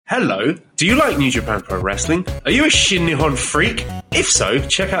Hello, do you like New Japan Pro Wrestling? Are you a Shin Nihon freak? If so,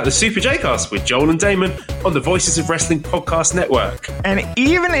 check out the Super J-Cast with Joel and Damon on the Voices of Wrestling Podcast Network. And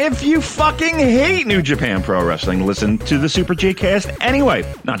even if you fucking hate New Japan Pro Wrestling, listen to the Super J-Cast anyway.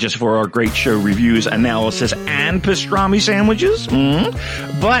 Not just for our great show reviews, analysis, and pastrami sandwiches,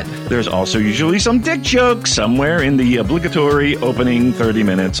 but there's also usually some dick jokes somewhere in the obligatory opening 30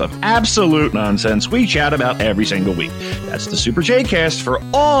 minutes of absolute nonsense we chat about every single week. That's the Super J-Cast for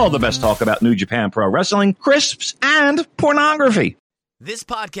all the best talk about New Japan Pro Wrestling, crisps, and pornography. This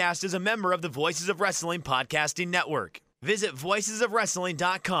podcast is a member of the Voices of Wrestling Podcasting Network. Visit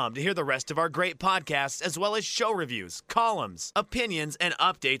voicesofwrestling.com to hear the rest of our great podcasts, as well as show reviews, columns, opinions, and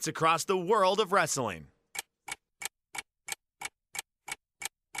updates across the world of wrestling.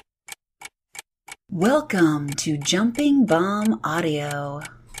 Welcome to Jumping Bomb Audio.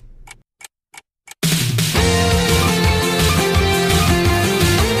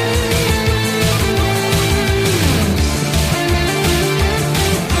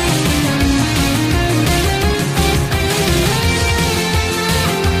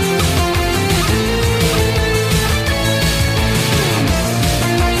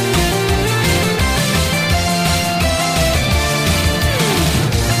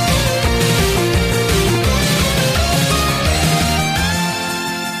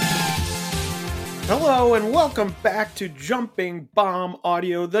 Hello and welcome back to Jumping Bomb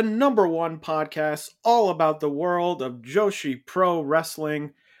Audio, the #1 podcast all about the world of Joshi Pro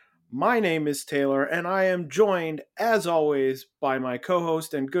Wrestling. My name is Taylor and I am joined, as always, by my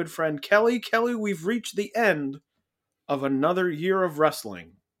co-host and good friend Kelly. Kelly, we've reached the end of another year of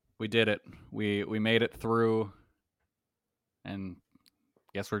wrestling. We did it. We made it through, and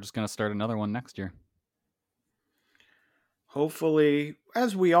guess we're just going to start another one next year. Hopefully,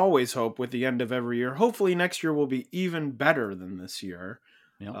 as we always hope with the end of every year, hopefully next year will be even better than this year.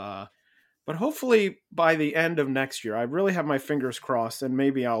 Yep. But hopefully by the end of next year, I really have my fingers crossed, and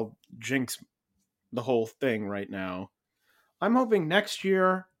maybe I'll jinx the whole thing right now. I'm hoping next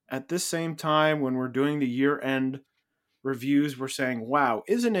year at this same time when we're doing the year-end reviews, we're saying, wow,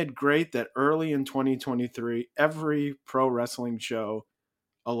 isn't it great that early in 2023, every pro wrestling show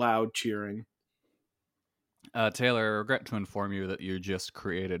allowed cheering? Taylor, I regret to inform you that you just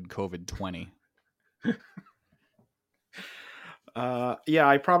created COVID-20. Yeah,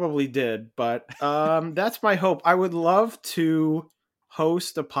 I probably did, but that's my hope. I would love to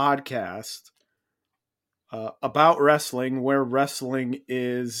host a podcast about wrestling where wrestling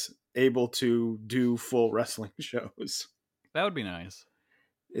is able to do full wrestling shows. That would be nice.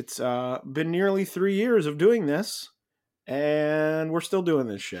 It's been nearly 3 years of doing this, and we're still doing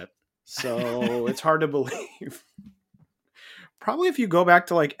this shit. So it's hard to believe. Probably if you go back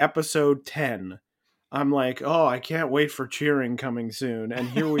to like episode 10, I'm like, oh, I can't wait for cheering coming soon. And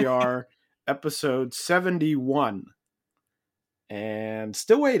here we are, episode 71. And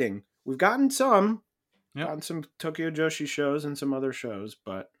still waiting. We've gotten some. Yep. Gotten some Tokyo Joshi shows and some other shows.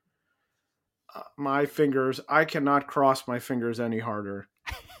 But my fingers, I cannot cross my fingers any harder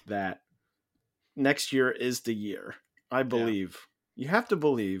that next year is the year. I believe. Yeah. You have to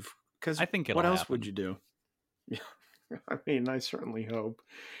believe. Because I think what else happen. would you do? Yeah, I mean, I certainly hope.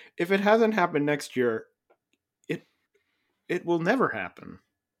 If it hasn't happened next year, it will never happen.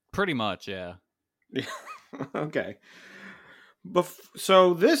 Pretty much, yeah. Okay.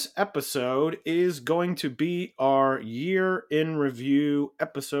 So this episode is going to be our year in review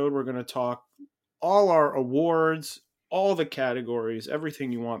episode. We're going to talk all our awards, all the categories,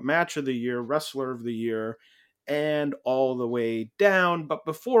 everything you want. Match of the year, wrestler of the year, and all the way down. But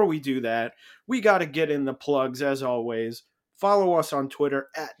before we do that, we got to get in the plugs as always. Follow us on Twitter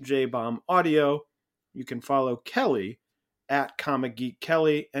at JBombAudio. You can follow Kelly at Comic Geek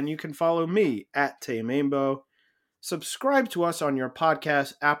Kelly, and you can follow me at Taymambo. Subscribe to us on your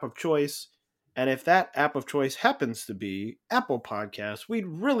podcast app of choice, and if that app of choice happens to be Apple Podcasts, we'd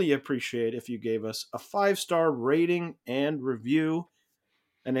really appreciate if you gave us a 5-star rating and review.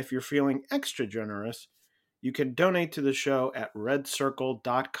 And if you're feeling extra generous, you can donate to the show at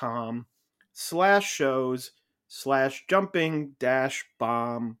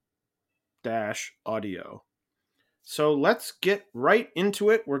redcircle.com/shows/jumping-bomb-audio. So let's get right into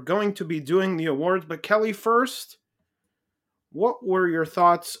it. We're going to be doing the awards, but Kelly, first, what were your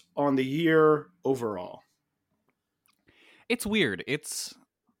thoughts on the year overall? It's weird. It's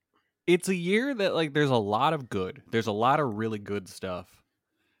a year that, like, there's a lot of good. There's a lot of really good stuff.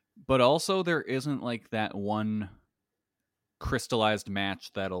 But also there isn't like that one crystallized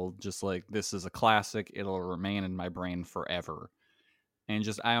match that'll just like, this is a classic. It'll remain in my brain forever. And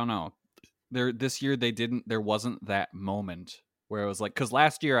just, I don't know. This year there wasn't that moment where it was like, because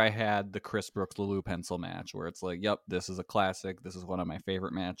last year I had the Chris Brooks Lulu Pencil match where it's like, yep, this is a classic. This is one of my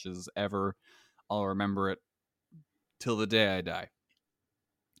favorite matches ever. I'll remember it till the day I die.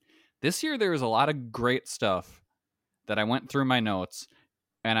 This year there was a lot of great stuff that I went through my notes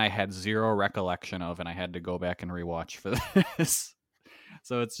and I had zero recollection of, and I had to go back and rewatch for this.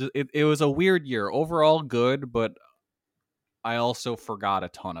 So it's just, it was a weird year. Overall good, but I also forgot a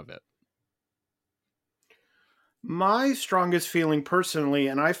ton of it. My strongest feeling personally,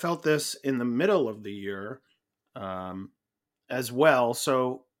 and I felt this in the middle of the year as well.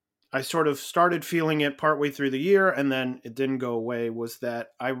 So I sort of started feeling it partway through the year and then it didn't go away, was that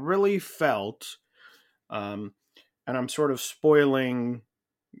I really felt, and I'm sort of spoiling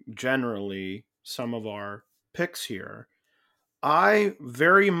generally some of our picks here. I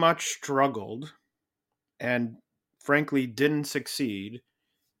very much struggled and frankly didn't succeed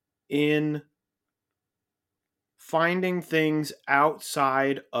in finding things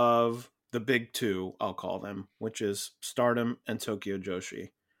outside of the big two, I'll call them, which is Stardom and Tokyo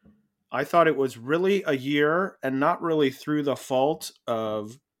Joshi. I thought it was really a year, and not really through the fault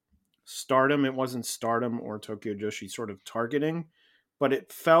of Stardom. It wasn't Stardom or Tokyo Joshi sort of targeting, but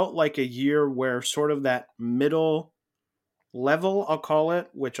it felt like a year where sort of that middle level, I'll call it,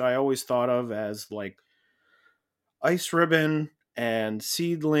 which I always thought of as like Ice Ribbon and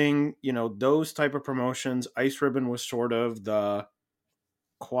Seedling, those type of promotions. Ice Ribbon was sort of the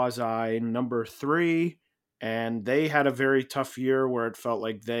quasi number 3, and they had a very tough year where it felt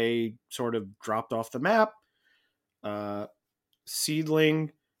like they sort of dropped off the map.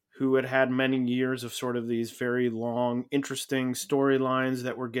 Seedling, who had had many years of sort of these very long, interesting storylines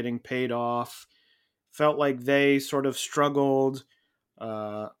that were getting paid off, felt like they sort of struggled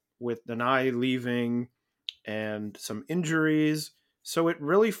with Nanai leaving and some injuries. So it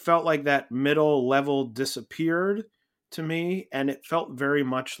really felt like that middle level disappeared to me, and it felt very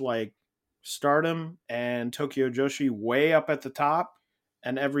much like Stardom and Tokyo Joshi way up at the top,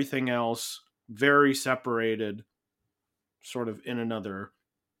 and everything else very separated, sort of in another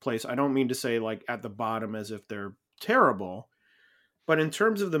place. I don't mean to say like at the bottom as if they're terrible, but in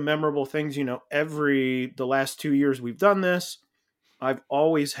terms of the memorable things, the last 2 years we've done this, I've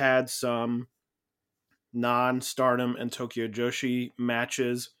always had some non-Stardom and Tokyo Joshi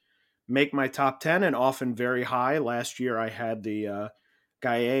matches make my top 10, and often very high. Last year I had the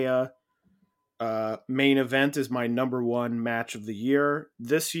Gaia main event as my number 1 match of the year.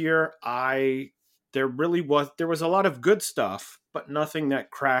 This year there was a lot of good stuff, but nothing that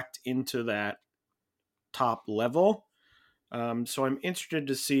cracked into that top level. So I'm interested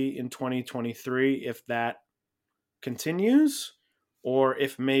to see in 2023 if that continues, or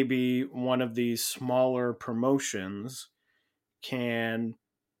if maybe one of these smaller promotions can,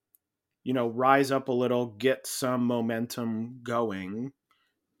 rise up a little, get some momentum going,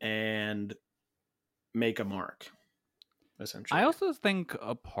 and make a mark, essentially. I also think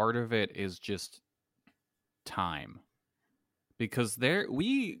a part of it is just time, because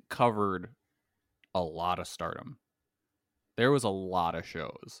we covered a lot of Stardom. There was a lot of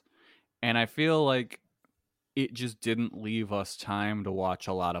shows, and I feel like it just didn't leave us time to watch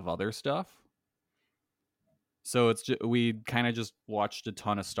a lot of other stuff. So we kind of just watched a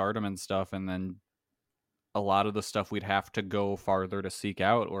ton of Stardom and stuff, and then a lot of the stuff we'd have to go farther to seek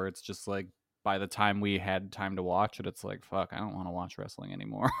out, or it's just like by the time we had time to watch it, it's like, fuck, I don't want to watch wrestling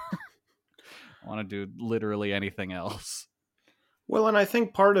anymore. I want to do literally anything else. Well, and I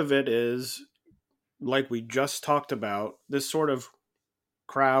think part of it is, like we just talked about, this sort of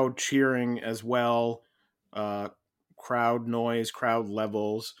crowd cheering as well, crowd noise, crowd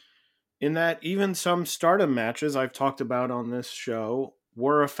levels, in that even some Stardom matches I've talked about on this show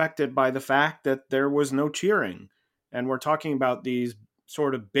were affected by the fact that there was no cheering. And we're talking about these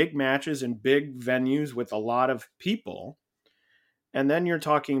sort of big matches in big venues with a lot of people. And then you're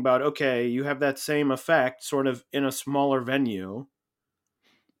talking about, okay, you have that same effect sort of in a smaller venue.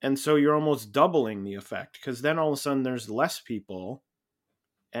 And so you're almost doubling the effect, because then all of a sudden there's less people,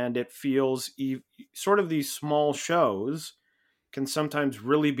 and it feels sort of these small shows can sometimes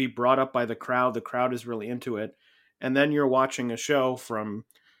really be brought up by the crowd. The crowd is really into it. And then you're watching a show from,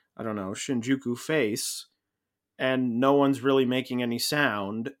 I don't know, Shinjuku Face, and no one's really making any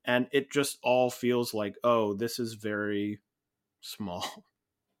sound. And it just all feels like, oh, this is very small.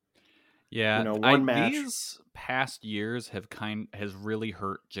 Yeah, one match. These past years has really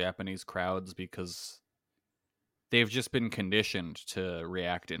hurt Japanese crowds, because they've just been conditioned to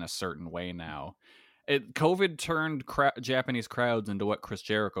react in a certain way now. COVID turned Japanese crowds into what Chris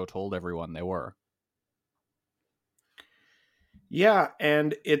Jericho told everyone they were. Yeah,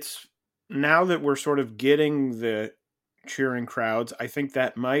 and it's now that we're sort of getting the cheering crowds, I think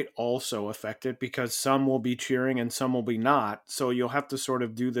that might also affect it because some will be cheering and some will be not. So you'll have to sort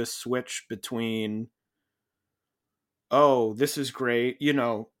of do this switch between, oh, this is great.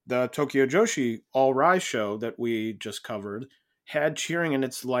 The Tokyo Joshi All Rise show that we just covered had cheering, and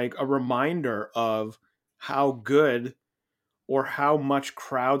it's like a reminder of how good or how much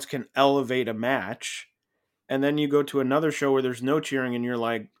crowds can elevate a match. And then you go to another show where there's no cheering, and you're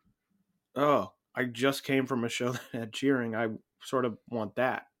like, oh, I just came from a show that had cheering. I sort of want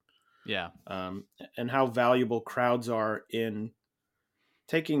that. Yeah. And how valuable crowds are in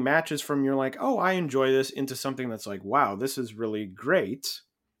taking matches from you're like, oh, I enjoy this, into something that's like, wow, this is really great.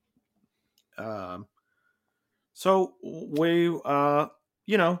 So we'll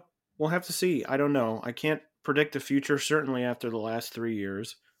have to see. I don't know. I can't predict the future, certainly after the last 3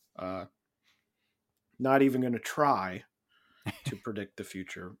 years. Not even going to try to predict the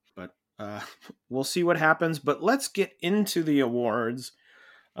future, but we'll see what happens. But let's get into the awards.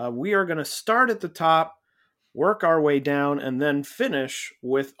 We are going to start at the top, work our way down, and then finish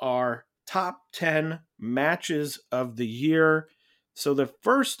with our top 10 matches of the year. So the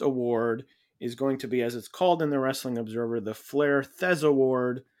first award is going to be, as it's called in the Wrestling Observer, the Flair Thez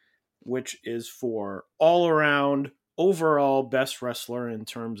Award, which is for all around, overall best wrestler in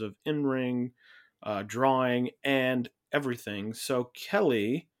terms of in-ring, drawing, and everything. So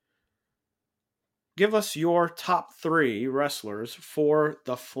Kelly, give us your top 3 wrestlers for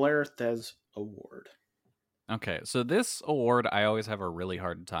the Flair Thez Award. Okay, so this award I always have a really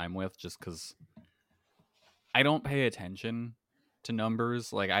hard time with just because I don't pay attention to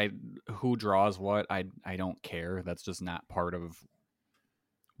numbers. Like, who draws what, I don't care. That's just not part of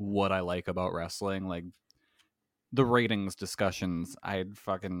what I like about wrestling. Like, the ratings discussions,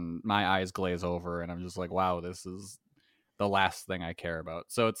 my eyes glaze over and I'm just like, wow, this is the last thing I care about.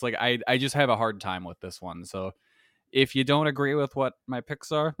 So it's like I just have a hard time with this one. So if you don't agree with what my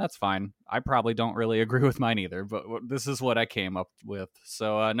picks are, that's fine. I probably don't really agree with mine either, but this is what I came up with.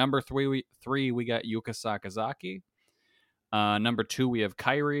 So number three, we got Yuka Sakazaki. Number 2, we have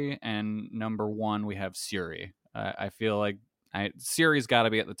Kairi, and number 1, we have Syuri. I feel like Syuri's got to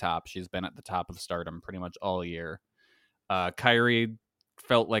be at the top. She's been at the top of Stardom pretty much all year. Kairi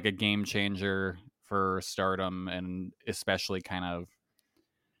felt like a game changer for Stardom, and especially kind of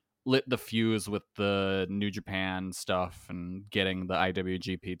lit the fuse with the New Japan stuff and getting the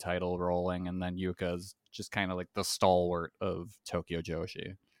IWGP title rolling, and then Yuka's just kind of like the stalwart of Tokyo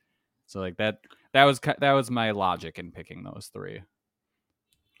Joshi. So like that was my logic in picking those 3.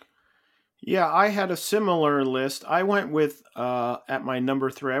 Yeah, I had a similar list. I went with, at my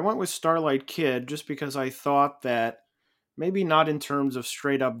number 3, I went with Starlight Kid just because I thought that maybe not in terms of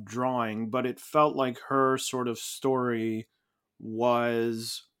straight up drawing, but it felt like her sort of story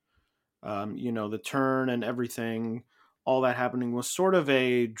was, the turn and everything, all that happening was sort of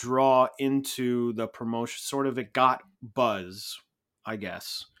a draw into the promotion. Sort of it got buzz, I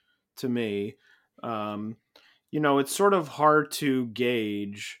guess, to me. It's sort of hard to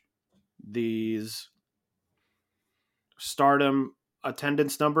gauge these Stardom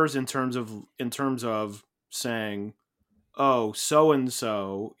attendance numbers in terms of saying, oh, so and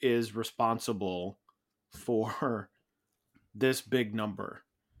so is responsible for this big number.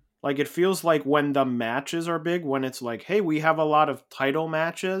 Like, it feels like when the matches are big, when it's like, hey, we have a lot of title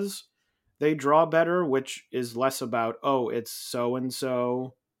matches, they draw better, which is less about, oh, it's so and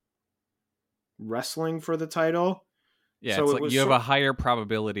so wrestling for the title. Yeah, So it's it like was you have a higher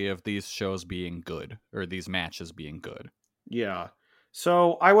probability of these shows being good, or these matches being good. Yeah.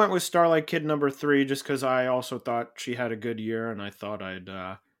 So I went with Starlight Kid number 3 just because I also thought she had a good year, and I thought I'd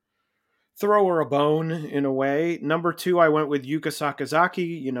throw her a bone in a way. Number 2, I went with Yuka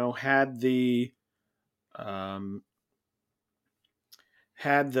Sakazaki.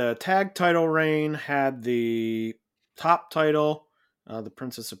 Had the tag title reign, had the top title, the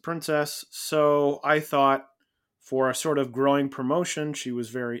Princess of Princess. So I thought for a sort of growing promotion, she was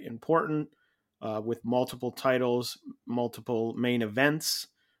very important, with multiple titles, multiple main events.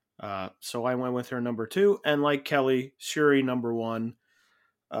 So I went with her number 2. And like Kelly, Syuri number 1.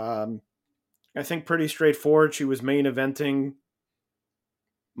 I think pretty straightforward. She was main eventing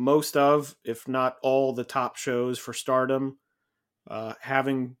most of, if not all, the top shows for Stardom,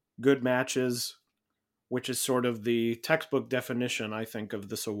 having good matches, which is sort of the textbook definition, I think, of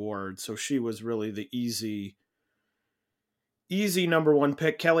this award. So she was really the easy number 1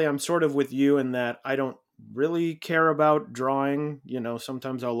 pick. Kelly, I'm sort of with you in that I don't really care about drawing.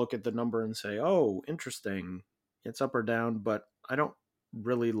 Sometimes I'll look at the number and say, oh, interesting, it's up or down, but I don't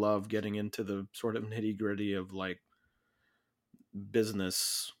really love getting into the sort of nitty gritty of like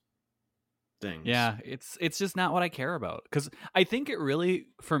business things. Yeah, it's just not what I care about. Because I think it really,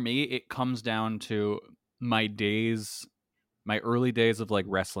 for me, it comes down to my early days of like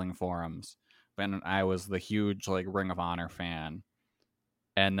wrestling forums when I was the huge like Ring of Honor fan.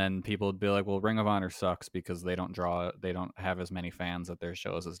 And then people would be like, well, Ring of Honor sucks because they don't have as many fans at their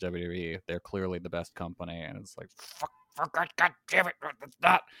shows as WWE. They're clearly the best company. And it's like, fuck, God damn it, that's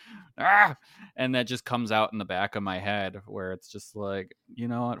not. Ah! And that just comes out in the back of my head where it's just like, you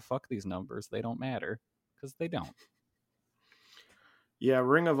know what, fuck these numbers. They don't matter because they don't. Yeah,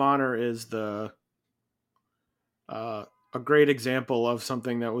 Ring of Honor is a great example of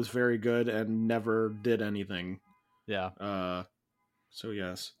something that was very good and never did anything. Yeah. So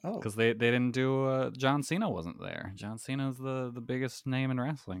yes. Because they didn't do John Cena wasn't there. John Cena's the biggest name in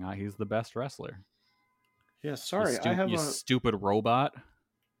wrestling. He's the best wrestler. Yeah, sorry. You stupid robot.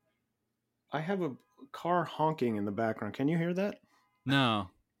 I have a car honking in the background. Can you hear that? No.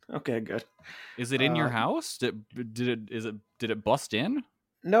 Okay, good. Is it in your house? Did it bust in?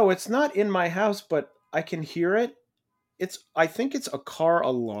 No, it's not in my house, but I can hear it. I think it's a car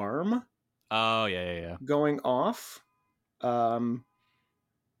alarm. Oh, yeah. Going off.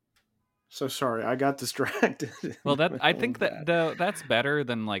 So sorry, I got distracted. Well, I think that's better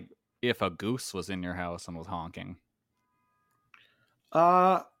than like if a goose was in your house and was honking.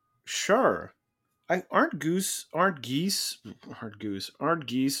 Sure. Aren't geese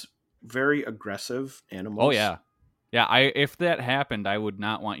very aggressive animals? Oh yeah. Yeah, if that happened, I would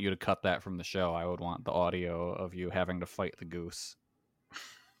not want you to cut that from the show. I would want the audio of you having to fight the goose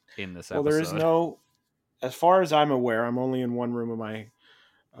in this episode. Well, there is no, as far as I'm aware, I'm only in one room of my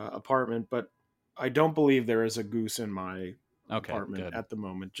apartment, but I don't believe there is a goose in my apartment at the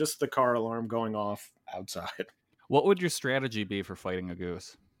moment. Just the car alarm going off outside. What would your strategy be for fighting a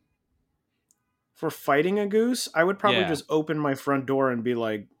goose? For fighting a goose, I would probably just open my front door and be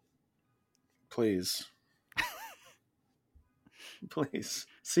like, please. Please.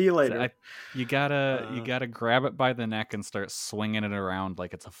 See you later. You gotta grab it by the neck and start swinging it around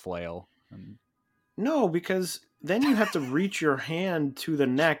like it's a flail. No, because then you have to reach your hand to the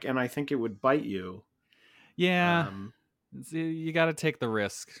neck, and I think it would bite you. Yeah, you got to take the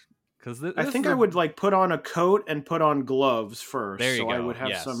risk. Because I think I would like put on a coat and put on gloves first, there you go. I would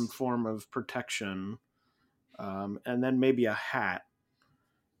have some form of protection, and then maybe a hat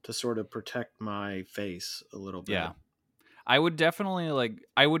to sort of protect my face a little bit. Yeah. I would definitely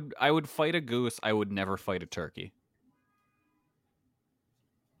I would fight a goose. I would never fight a turkey.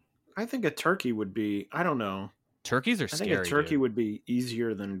 I think a turkey would be, I don't know. Turkeys are scary. I think a turkey would be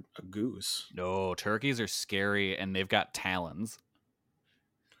easier than a goose. No, turkeys are scary and they've got talons.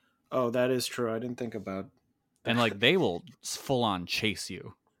 Oh, that is true. I didn't think about that. And they will full on chase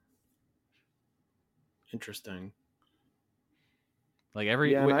you. Interesting. Like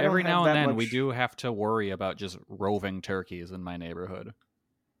every now and then we do have to worry about just roving turkeys in my neighborhood.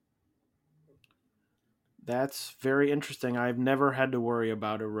 That's very interesting. I've never had to worry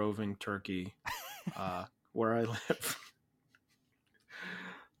about a roving turkey where I live.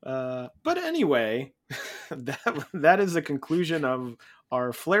 But anyway, that is the conclusion of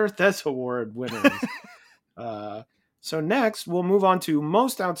our Flair Thes Award winners. So next, we'll move on to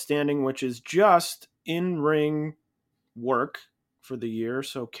Most Outstanding, which is just in-ring work for the year.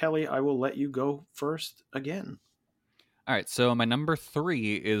 So Kelly, I will let you go first again. All right, so my number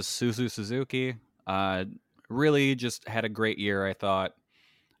 3 is Suzu Suzuki. Really just had a great year, I thought.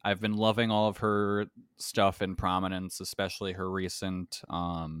 I've been loving all of her stuff in Prominence, especially her recent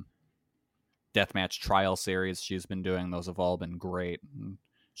Deathmatch Trial series she's been doing. Those have all been great.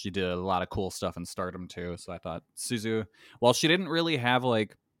 She did a lot of cool stuff in Stardom, too. So I thought Suzu, while she didn't really have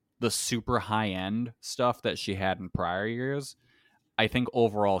the super high-end stuff that she had in prior years, I think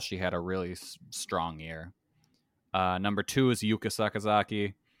overall she had a really strong year. Number 2 is Yuka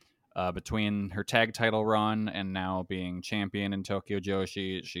Sakazaki. Between her tag title run and now being champion in Tokyo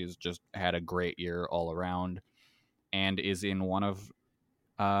Joshi, she's just had a great year all around and is in one of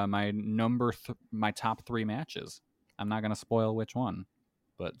my top 3 matches. I'm not going to spoil which one,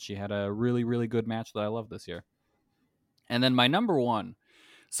 but she had a really, really good match that I love this year. And then my number 1,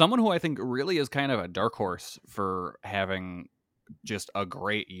 someone who I think really is kind of a dark horse for having just a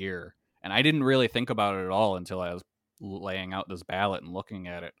great year. And I didn't really think about it at all until I was laying out this ballot and looking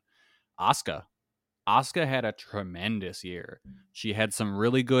at it. Asuka had a tremendous year. She had some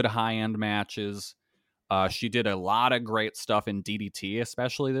really good high-end matches. She did a lot of great stuff in DDT,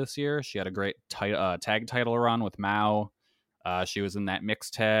 especially this year. She had a great tag title run with Mao. She was in that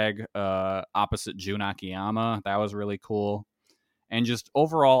mixed tag opposite Jun Akiyama. That was really cool. And just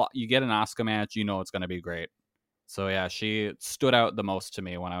overall, you get an Asuka match, you know it's going to be great. So yeah, she stood out the most to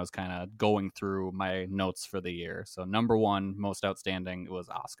me when I was kind of going through my notes for the year. So number one, most outstanding, was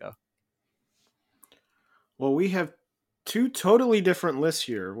Asuka. Well, we have two totally different lists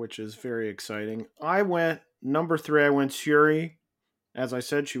here, which is very exciting. I went number 3. I went Shuri. As I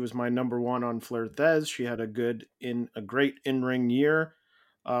said, she was my number 1 on Fleur Thez. She had a great in-ring year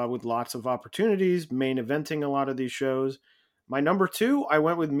with lots of opportunities, main eventing a lot of these shows. My number 2, I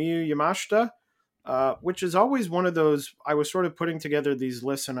went with Miyu Yamashita, which is always one of those. I was sort of putting together these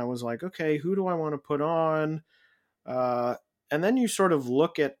lists, and I was like, okay, who do I want to put on? And then you sort of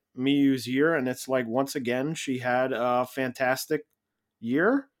look at Miyu's year, and it's like, once again, she had a fantastic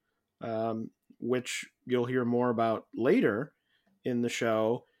year, which you'll hear more about later in the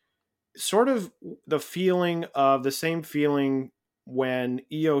show. Sort of the same feeling when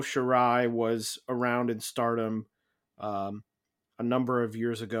Io Shirai was around in Stardom a number of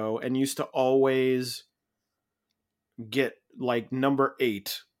years ago and used to always get like number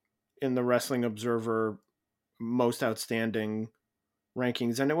 8 in the Wrestling Observer most outstanding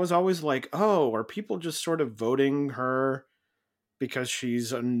rankings. And it was always like, oh, are people just sort of voting her because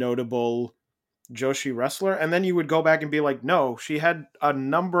she's a notable Joshi wrestler? And then you would go back and be like, no, she had a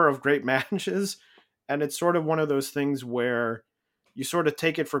number of great matches. And it's sort of one of those things where you sort of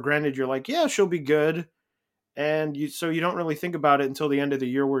take it for granted. You're like, yeah, she'll be good. And so you don't really think about it until the end of the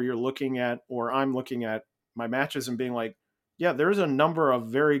year where you're looking at, or I'm looking at my matches and being like, yeah, there's a number of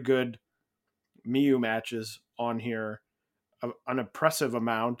very good Miyu matches on here, an impressive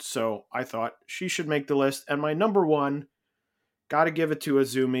amount. So I thought she should make the list. And my number 1, got to give it to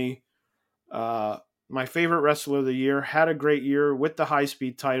Azumi. My favorite wrestler of the year, had a great year with the high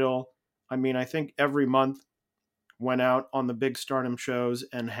speed title. I mean, I think every month went out on the big Stardom shows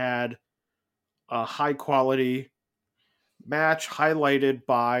and had a high quality match highlighted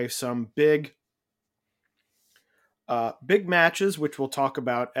by some big matches, which we'll talk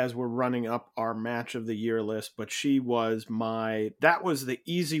about as we're running up our match of the year list. But that was the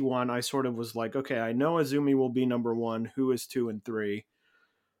easy one. I sort of was like, okay, I know Azumi will be number 1. Who is 2 and 3?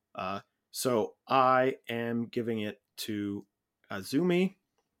 So I am giving it to Azumi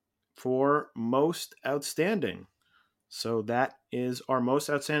for most outstanding. So that is our most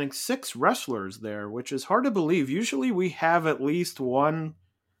outstanding 6 wrestlers there, which is hard to believe. Usually we have at least one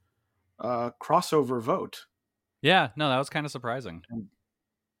crossover vote. Yeah, no, that was kind of surprising.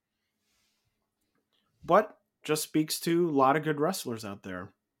 But just speaks to a lot of good wrestlers out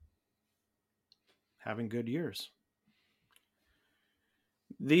there having good years.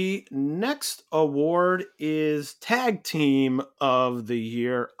 The next award is Tag Team of the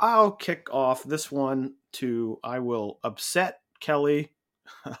Year. I'll kick off this one I will upset Kelly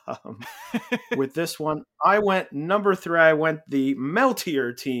with this one. I went number 3. I went the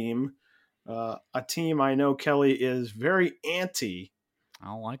Meltier team, a team I know Kelly is very anti. I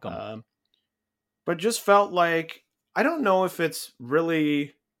don't like them. But just felt like, I don't know if it's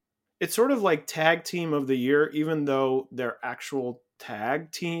sort of like Tag Team of the Year, even though their actual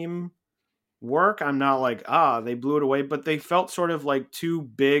tag team work, I'm not like, they blew it away, but they felt sort of like 2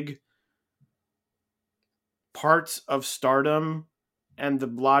 big parts of Stardom, and the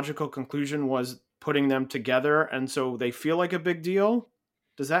logical conclusion was putting them together, and so they feel like a big deal.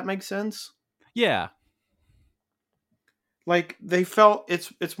 Does that make sense? Yeah. Like, they felt,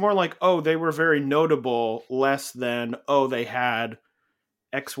 it's more like, oh, they were very notable, less than, oh, they had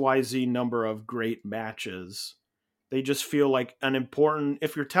XYZ number of great matches. They just feel like an important,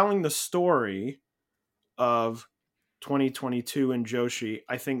 if you're telling the story of 2022 in Joshi,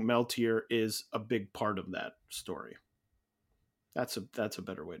 I think Meltier is a big part of that story. That's a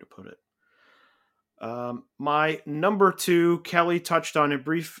better way to put it. My number 2, Kelly touched on it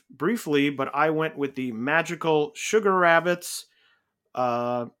briefly, but I went with the Magical Sugar Rabbits,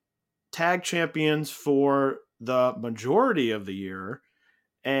 tag champions for the majority of the year,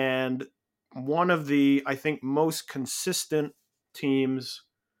 and one of the, I think, most consistent teams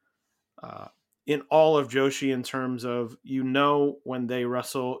in all of Joshi in terms of, when they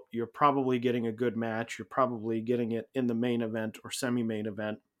wrestle, you're probably getting a good match. You're probably getting it in the main event or semi-main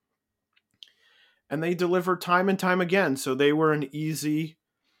event. And they deliver time and time again. So they were an easy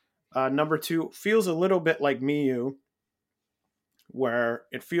number 2. Feels a little bit like Miyu, where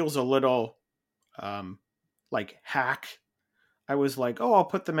it feels a little like hack. I was like, oh, I'll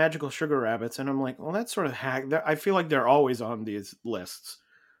put the Magical Sugar Rabbits. And I'm like, well, that's sort of hack. I feel like they're always on these lists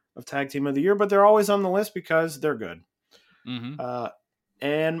of Tag Team of the Year, but they're always on the list because they're good. Mm-hmm.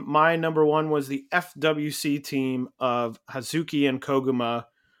 And my number 1 was the FWC team of Hazuki and Koguma.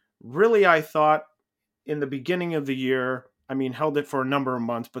 Really, I thought in the beginning of the year, held it for a number of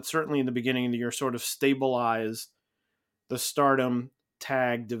months, but certainly in the beginning of the year, sort of stabilized the Stardom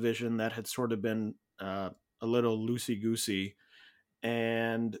tag division that had sort of been a little loosey-goosey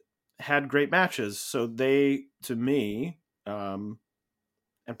and had great matches. So they, to me, and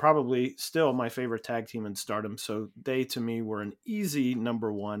probably still my favorite tag team in Stardom. So they, to me, were an easy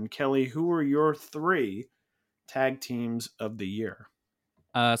number one. Kelly, who were your 3 tag teams of the year?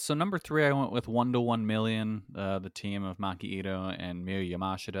 So number 3, I went with 1 to 1 Million, the team of Maki Ito and Miyu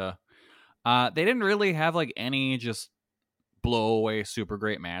Yamashita. They didn't really have like any just blow away super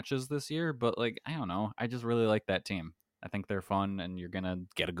great matches this year, but like I don't know, I just really like that team. I think they're fun, and you're gonna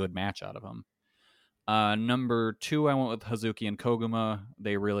get a good match out of them. Number 2, I went with Hazuki and Koguma.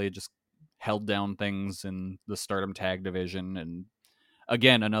 They really just held down things in the Stardom tag division, and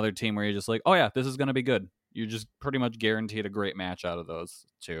again, another team where you're just like, oh yeah, this is gonna be good. You just pretty much guaranteed a great match out of those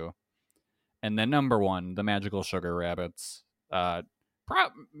 2. And then number 1, the Magical Sugar Rabbits.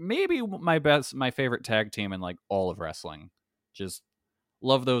 Maybe my favorite tag team in like all of wrestling. Just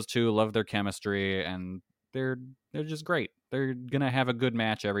love those 2, love their chemistry, and they're just great. They're gonna have a good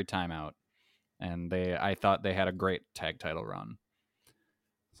match every time out. And I thought they had a great tag title run.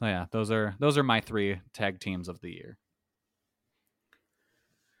 So yeah, those are my 3 tag teams of the year.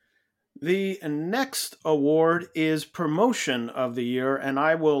 The next award is Promotion of the Year, and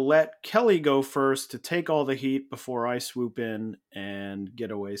I will let Kelly go first to take all the heat before I swoop in and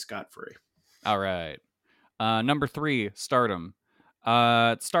get away scot-free. All right. Number 3, Stardom.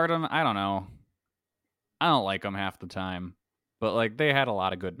 Stardom, I don't know. I don't like them half the time, but like they had a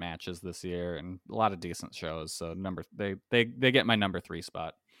lot of good matches this year and a lot of decent shows. So they get my number 3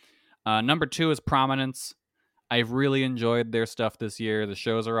 spot. Number 2 is Prominence. I've really enjoyed their stuff this year. The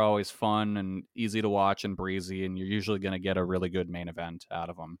shows are always fun and easy to watch and breezy, and you're usually going to get a really good main event out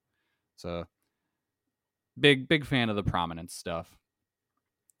of them. So big fan of the Prominence stuff.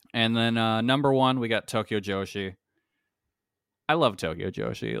 And then number 1, we got Tokyo Joshi. I love Tokyo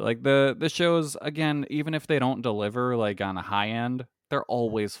Joshi. Like the shows, again, even if they don't deliver like on a high end, they're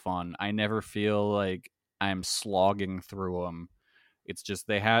always fun. I never feel like I'm slogging through them. It's just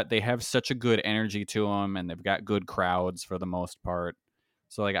they have such a good energy to them, and they've got good crowds for the most part.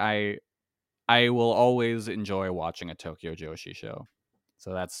 So like I will always enjoy watching a Tokyo Joshi show.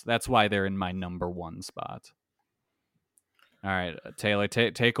 So that's why they're in my number 1 spot. All right, Taylor,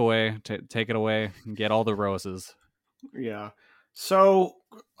 take it away, and get all the roses. Yeah. So,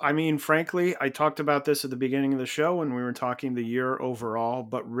 I mean, frankly, I talked about this at the beginning of the show when we were talking the year overall,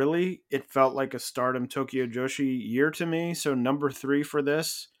 but really it felt like a Stardom Tokyo Joshi year to me. So, number 3 for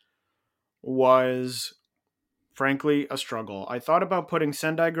this was, frankly, a struggle. I thought about putting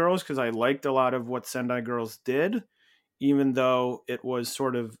Sendai Girls because I liked a lot of what Sendai Girls did, even though it was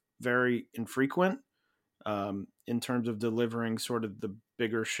sort of very infrequent in terms of delivering sort of the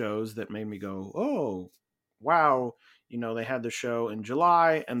bigger shows that made me go, oh, wow. You know, they had the show in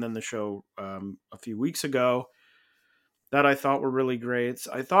July and then the show a few weeks ago that I thought were really great.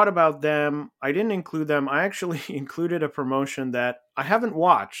 I thought about them. I didn't include them. I actually included a promotion that I haven't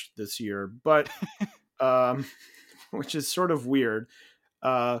watched this year, but which is sort of weird,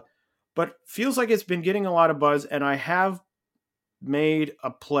 but feels like it's been getting a lot of buzz. And I have made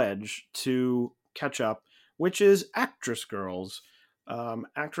a pledge to catch up, which is Actress Girls.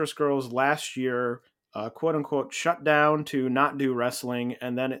 Actress Girls last year, quote unquote, shut down to not do wrestling.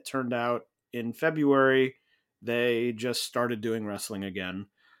 And then it turned out in February, they just started doing wrestling again,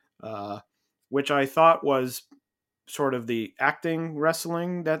 which I thought was sort of the acting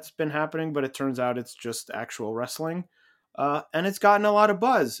wrestling that's been happening, but it turns out it's just actual wrestling. And it's gotten a lot of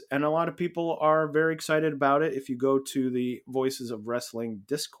buzz, and a lot of people are very excited about it. If you go to the Voices of Wrestling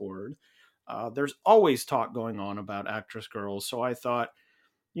Discord, there's always talk going on about Actress Girls. So I thought,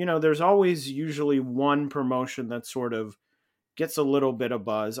 you know, there's always usually one promotion that sort of gets a little bit of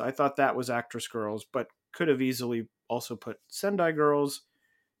buzz. I thought that was Actress Girls, but could have easily also put Sendai Girls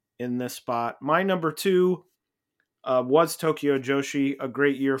in this spot. My number 2 was Tokyo Joshi, a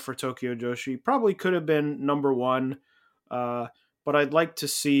great year for Tokyo Joshi. Probably could have been number 1, but I'd like to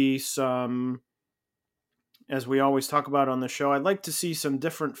see some, as we always talk about on the show, I'd like to see some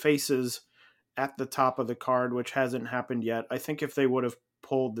different faces at the top of the card, which hasn't happened yet. I think if they would have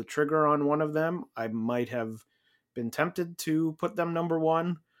pulled the trigger on one of them, I might have been tempted to put them number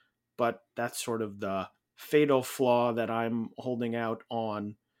 1, but that's sort of the fatal flaw that I'm holding out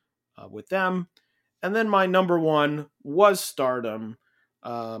on with them. And then my number 1 was Stardom.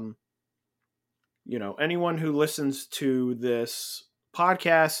 You know, anyone who listens to this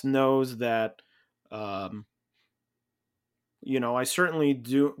podcast knows that, you know, I certainly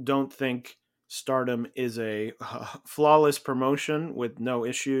don't think Stardom is a flawless promotion with no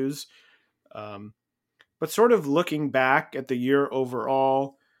issues. But sort of looking back at the year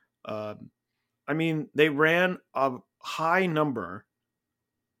overall, I mean, they ran a high number,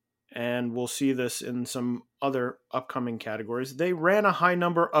 and we'll see this in some other upcoming categories. They ran a high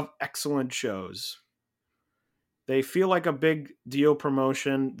number of excellent shows. They feel like a big deal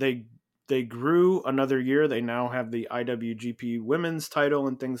promotion. They grew another year. They now have the IWGP Women's title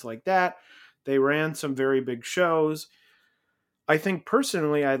and things like that. They ran some very big shows. I think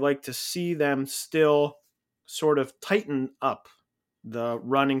personally, I'd like to see them still sort of tighten up the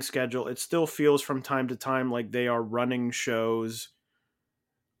running schedule. It still feels from time to time like they are running shows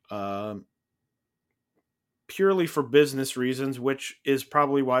purely for business reasons, which is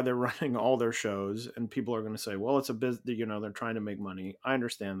probably why they're running all their shows. And people are going to say, well, it's a business, they're trying to make money. I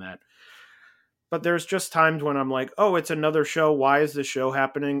understand that. But there's just times when I'm like, oh, it's another show. Why is this show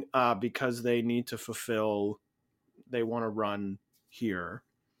happening? Because they need to they want to run here.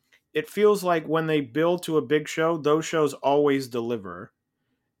 It feels like when they build to a big show, those shows always deliver.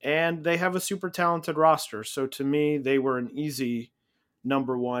 And they have a super talented roster. So to me, they were an easy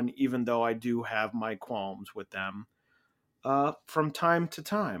number one, even though I do have my qualms with them from time to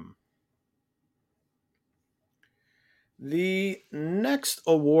time. The next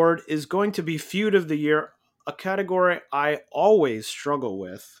award is going to be Feud of the Year, a category I always struggle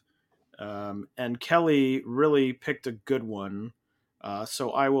with. And Kelly really picked a good one.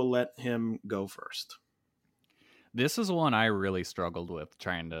 So I will let him go first. This is one I really struggled with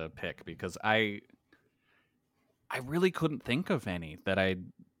trying to pick because I really couldn't think of any that I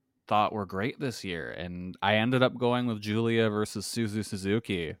thought were great this year. And I ended up going with Julia versus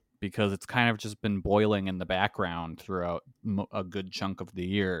Suzuki because it's kind of just been boiling in the background throughout a good chunk of the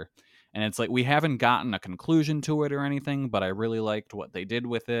year. And it's like we haven't gotten a conclusion to it or anything, but I really liked what they did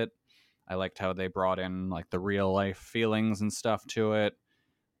with it. I liked how they brought in like the real life feelings and stuff to it.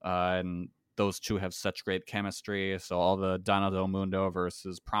 And those two have such great chemistry. So all the Donna Del Mundo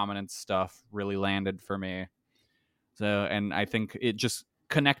versus Prominence stuff really landed for me. So, and I think it just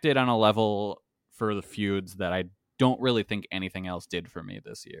connected on a level for the feuds that I don't really think anything else did for me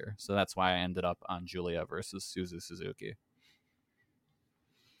this year. So that's why I ended up on Julia versus Suzuki.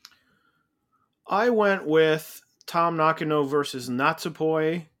 I went with Tom Nakano versus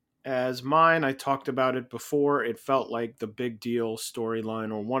Natsupoi as mine. I talked about it before. It felt like the big deal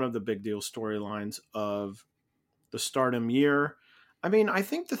storyline, or one of the big deal storylines of the Stardom year. I mean, I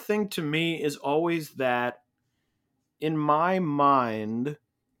think the thing to me is always that in my mind,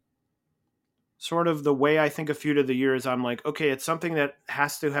 sort of the way I think of Feud of the Year is I'm like, okay, it's something that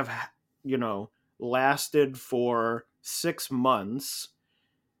has to have, lasted for 6 months,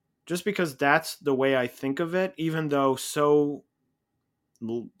 just because that's the way I think of it, even though so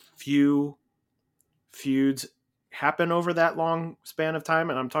few feuds happen over that long span of time.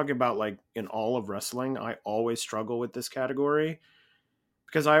 And I'm talking about like in all of wrestling. I always struggle with this category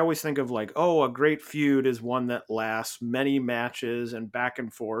because I always think of like, oh, a great feud is one that lasts many matches and back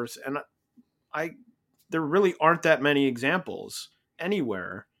and forth. And there really aren't that many examples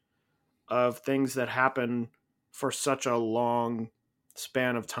anywhere of things that happen for such a long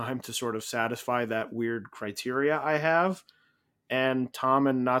span of time to sort of satisfy that weird criteria I have. And Tom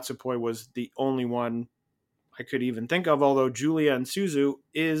and Natsupoi was the only one I could even think of, although Julia and Suzu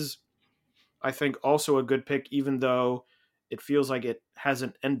is, I think, also a good pick, even though it feels like it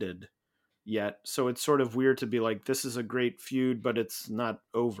hasn't ended yet. So it's sort of weird to be like, this is a great feud, but it's not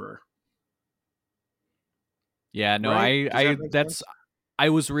over. Yeah, no, right? I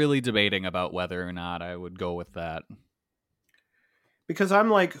was really debating about whether or not I would go with that. Because I'm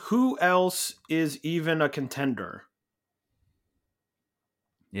like, who else is even a contender?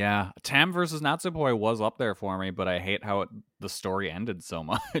 Yeah, Tam versus Natsupoi was up there for me, but I hate how the story ended so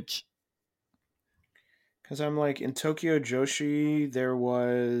much. Because I'm like, in Tokyo Joshi, there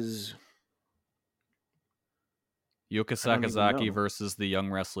was Yuka Sakazaki versus the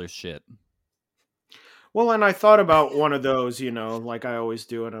Young Wrestlers shit. Well, and I thought about one of those, like I always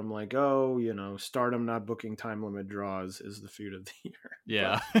do, and I'm like, oh, Stardom not booking time limit draws is the feud of the year.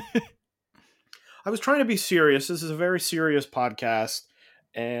 Yeah. I was trying to be serious. This is a very serious podcast,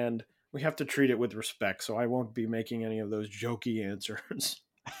 and we have to treat it with respect, so I won't be making any of those jokey answers.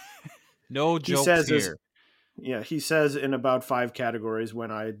 No jokes here. Yeah, he says in about 5 categories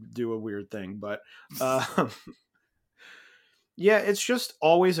when I do a weird thing, but yeah, it's just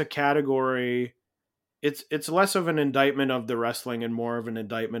always a category. It's less of an indictment of the wrestling and more of an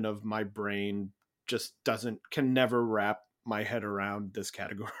indictment of my brain just can never wrap my head around this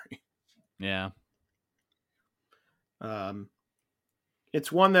category. Yeah.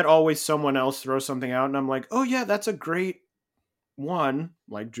 It's one that always someone else throws something out and I'm like, oh yeah, that's a great one,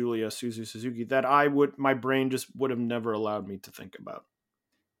 like Julia Suzu Suzuki, that my brain just would have never allowed me to think about.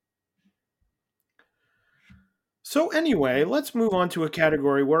 So anyway, let's move on to a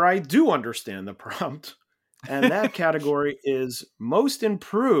category where I do understand the prompt. And that category is most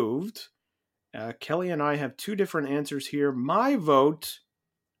improved. Kelly and I have two different answers here. My vote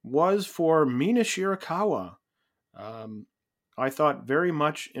was for Mina Shirakawa. I thought very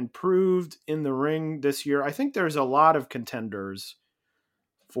much improved in the ring this year. I think there's a lot of contenders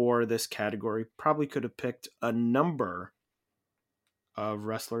for this category. Probably could have picked a number of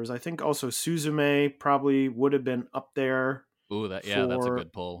wrestlers. I think also Suzume probably would have been up there. Ooh, that's a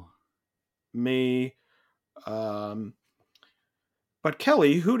good pull. Me. But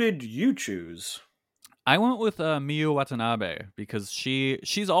Kelly, who did you choose? I went with Miyu Watanabe because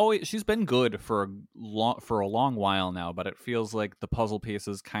she's been good for a long while now, but it feels like the puzzle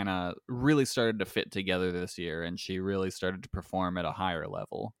pieces kind of really started to fit together this year, and she really started to perform at a higher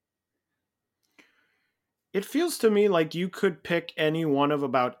level. It feels to me like you could pick any one of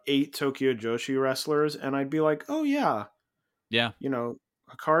about 8 Tokyo Joshi wrestlers, and I'd be like, oh yeah. Yeah. You know,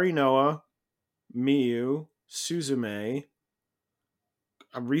 Hikari Noa, Miyu, Suzume,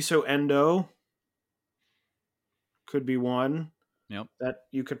 Riso Endo could be one. Yep. That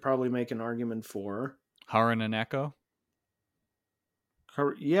you could probably make an argument for. Haru and Echo.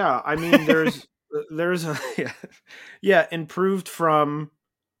 Yeah, I mean, there's a improved from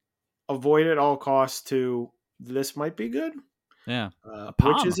avoid at all costs to this might be good. Yeah,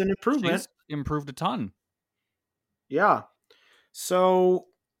 which is an improvement. She's improved a ton. Yeah, so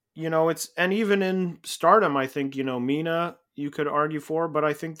and even in Stardom, I think Mina you could argue for, but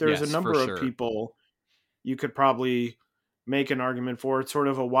I think there's a number of people you could probably make an argument for. It's sort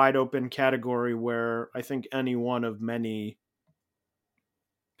of a wide open category where I think any one of many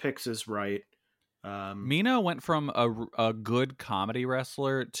picks is right. Mina went from a good comedy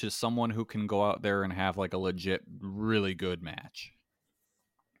wrestler to someone who can go out there and have like a legit, really good match.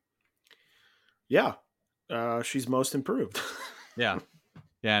 Yeah, she's most improved. Yeah,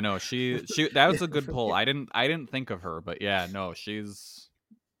 no, she that was a good pull. I didn't think of her, but yeah, no, she's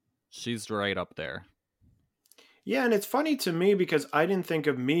right up there. Yeah, and it's funny to me because I didn't think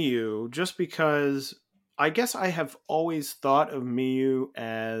of Miyu just because I guess I have always thought of Miyu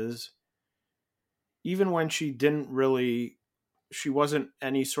as, even when she wasn't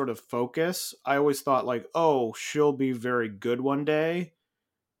any sort of focus, I always thought like, oh, she'll be very good one day.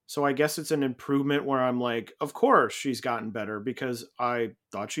 So I guess it's an improvement where I'm like, of course she's gotten better because I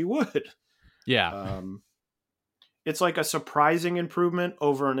thought she would. Yeah. It's like a surprising improvement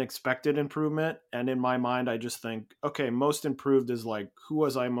over an expected improvement. And in my mind, I just think, okay, most improved is like, who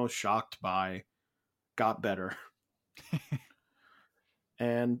was I most shocked by got better.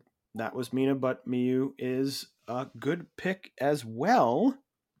 And that was Mina, but Miyu is a good pick as well.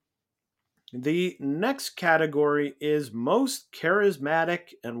 The next category is most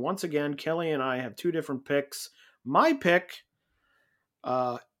charismatic. And once again, Kelly and I have two different picks. My pick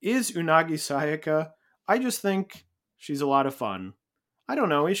is Unagi Sayaka. I just think she's a lot of fun. I don't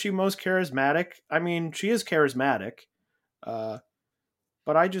know. Is she most charismatic? I mean, she is charismatic. But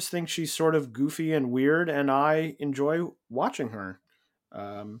I just think she's sort of goofy and weird, and I enjoy watching her.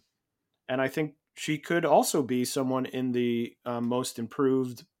 And I think she could also be someone in the most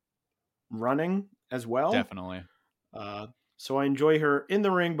improved running as well. Definitely. So I enjoy her in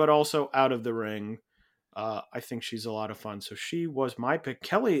the ring, but also out of the ring. I think she's a lot of fun. So she was my pick.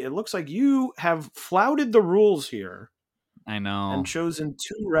 Kelly, it looks like you have flouted the rules here. I know. And chosen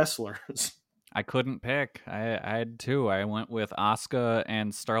 2 wrestlers. I couldn't pick. I had 2. I went with Asuka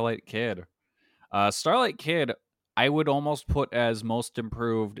and Starlight Kid. Starlight Kid, I would almost put as most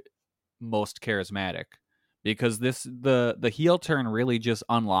improved, most charismatic, because the heel turn really just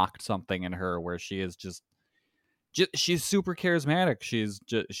unlocked something in her where she is just she's super charismatic. She's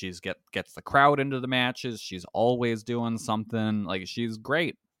gets the crowd into the matches. She's always doing something. Like, she's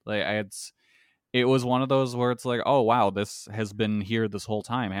great. Like, it was one of those where it's like, oh wow, this has been here this whole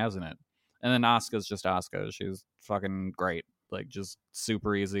time, hasn't it? And then Asuka's just Asuka. She's fucking great. Like, just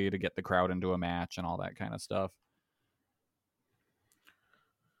super easy to get the crowd into a match and all that kind of stuff.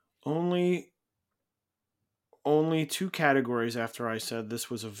 Only 2 categories after I said this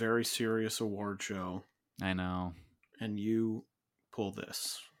was a very serious award show. I know. And you pull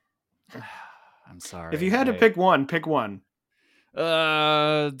this. I'm sorry. If you had to pick one, pick one.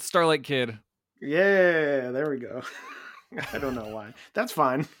 Starlight Kid. Yeah, there we go. I don't know why. That's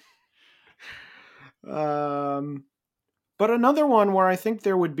fine. But another one where I think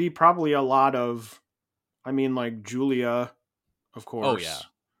there would be probably a lot of, I mean, like Julia, of course. Oh, yeah.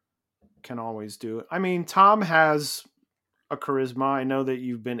 Can always do it. I mean, Tom has a charisma. I know that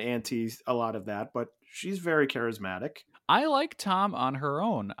you've been anti a lot of that, but she's very charismatic. I like Tom on her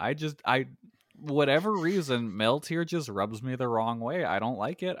own. Whatever reason, Meltier just rubs me the wrong way. I don't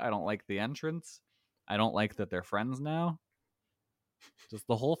like it. I don't like the entrance. I don't like that they're friends now. Just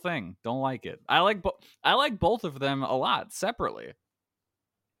the whole thing. Don't like it. I like both of them a lot separately.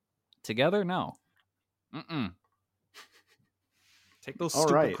 Together, no. Mm-mm. Take those All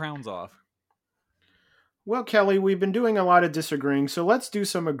stupid right. crowns off. Well, Kelly, we've been doing a lot of disagreeing, so let's do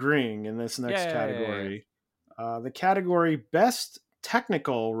some agreeing in this next Yay. category. The category Best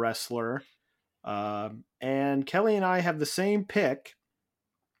Technical Wrestler. And Kelly and I have the same pick.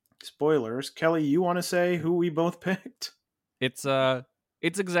 Spoilers. Kelly, you want to say who we both picked? It's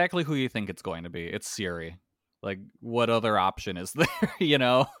exactly who you think it's going to be. It's Siri. Like, what other option is there, you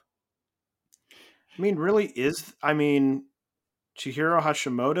know? I mean, Chihiro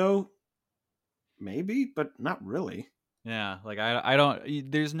Hashimoto? Maybe, but not really. Yeah, like I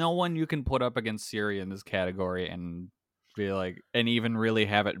don't. There's no one you can put up against Siri in this category and be like, and even really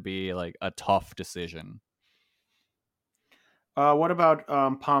have it be like a tough decision. What about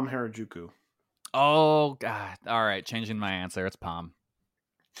Palm Harajuku? Oh God! All right, changing my answer. It's Palm.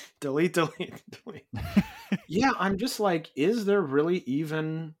 Delete. Yeah, I'm just like, is there really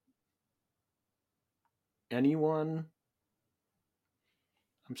even anyone?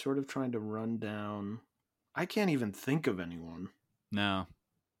 I'm sort of trying to run down. I can't even think of anyone. No.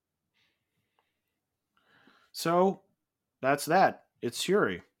 So that's that. It's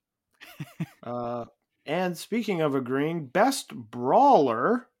Shuri. And speaking of agreeing, Best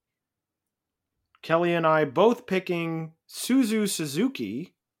Brawler. Kelly and I both picking Suzu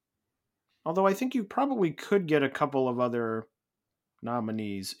Suzuki. Although I think you probably could get a couple of other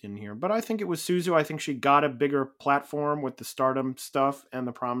nominees in here. But I think it was Suzu. I think she got a bigger platform with the Stardom stuff and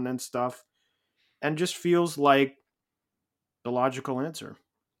the Prominence stuff. And just feels like the logical answer.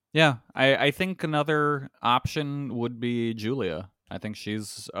 Yeah, I think another option would be Julia. I think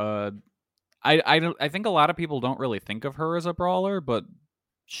she's I think a lot of people don't really think of her as a brawler, but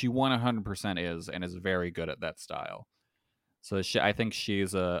she 100% is and is very good at that style. So I think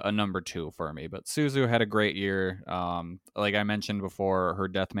she's a number 2 for me. But Suzu had a great year. Like I mentioned before, her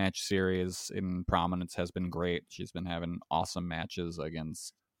deathmatch series in Prominence has been great. She's been having awesome matches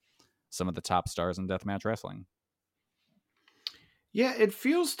against some of the top stars in deathmatch wrestling. Yeah, it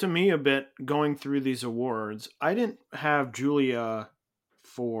feels to me a bit going through these awards. I didn't have Julia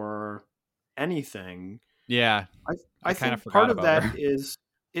for anything. Yeah, I kind of think part forgot of about that her. is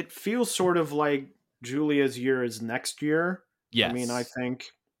it feels sort of like Julia's year is next year. Yes. I mean, I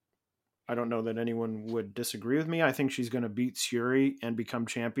don't know that anyone would disagree with me. I think she's going to beat Shuri and become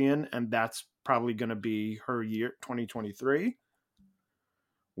champion, and that's probably going to be her year. 2023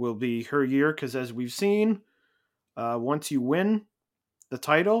 will be her year because, as we've seen, once you win the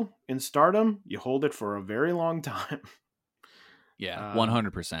title in Stardom, you hold it for a very long time. Yeah,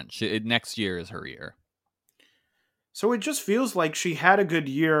 100%. Next year is her year. So it just feels like she had a good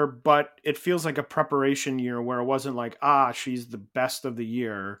year, but it feels like a preparation year where it wasn't like, she's the best of the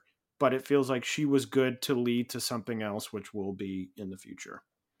year, but it feels like she was good to lead to something else, which will be in the future.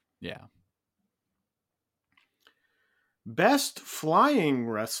 Yeah. Best flying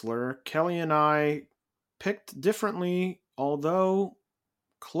wrestler, Kelly and I picked differently, although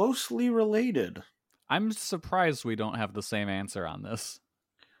closely related. I'm surprised we don't have the same answer on this.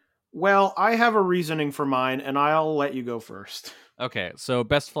 Well, I have a reasoning for mine, and I'll let you go first. Okay, so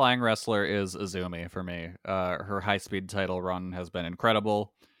best flying wrestler is Azumi for me. Her high-speed title run has been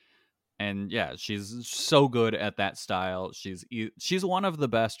incredible. And yeah, she's so good at that style. She's one of the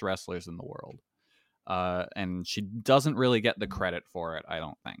best wrestlers in the world. And she doesn't really get the credit for it, I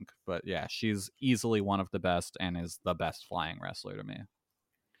don't think. But yeah, she's easily one of the best and is the best flying wrestler to me.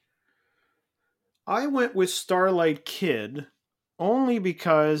 I went with Starlight Kid only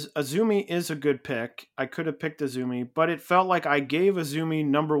because Azumi is a good pick. I could have picked Azumi, but it felt like I gave Azumi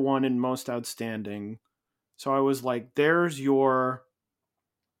number 1 in most outstanding. So I was like, there's your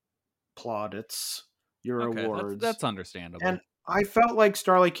plaudits, your awards. That's understandable. And I felt like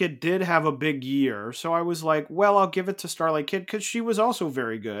Starlight Kid did have a big year. So I was like, well, I'll give it to Starlight Kid because she was also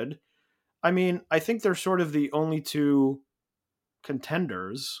very good. I mean, I think they're sort of the only 2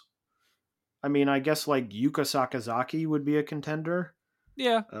 contenders. I mean, I guess like Yuka Sakazaki would be a contender.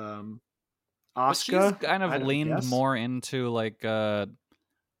 Yeah. Asuka. She's kind of leaned more into like a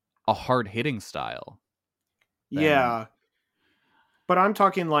hard hitting style. Yeah. But I'm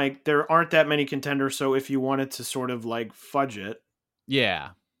talking like there aren't that many contenders, so if you wanted to sort of like fudge it, yeah,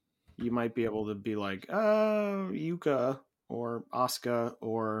 you might be able to be like, Yuka or Asuka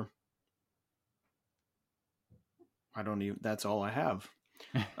or That's all I have.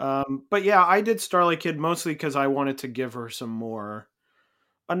 But yeah, I did Starlight Kid mostly because I wanted to give her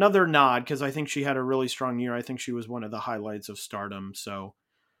another nod, because I think she had a really strong year. I think she was one of the highlights of Stardom. So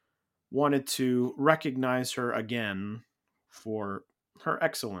wanted to recognize her again for her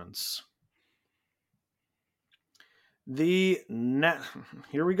excellence. Here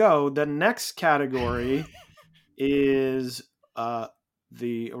we go. The next category is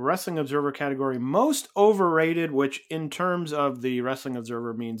the Wrestling Observer category, most overrated, which in terms of the Wrestling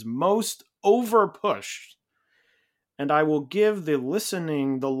Observer means most overpushed. And I will give the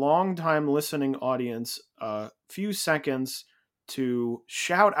long-time listening audience a few seconds to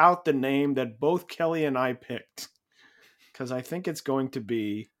shout out the name that both Kelly and I picked, because I think it's going to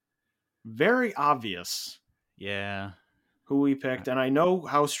be very obvious Yeah. who we picked. And I know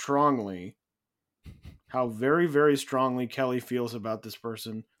how very, very strongly Kelly feels about this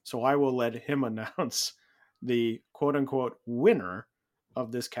person. So I will let him announce the quote-unquote winner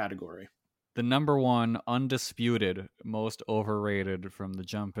of this category. The number one undisputed most overrated from the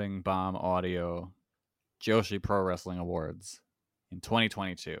Jumping Bomb Audio Joshi Pro Wrestling Awards in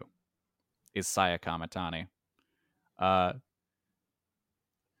 2022 is Saya Kamatani.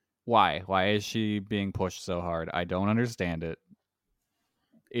 Why? Why is she being pushed so hard? I don't understand it.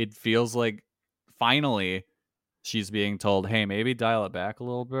 It feels like finally she's being told, hey, maybe dial it back a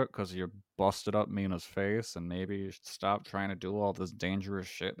little bit because you busted up Mina's face, and maybe you should stop trying to do all this dangerous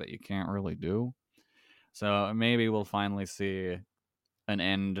shit that you can't really do. So maybe we'll finally see an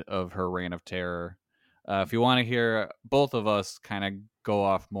end of her reign of terror. If you want to hear both of us kind of go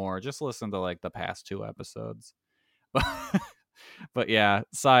off more, just listen to like the past 2 episodes. But yeah,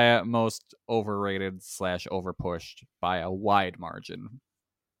 Saya most overrated / overpushed by a wide margin.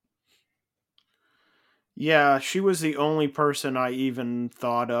 Yeah, she was the only person I even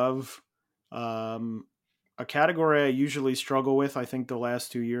thought of. A category I usually struggle with. I think the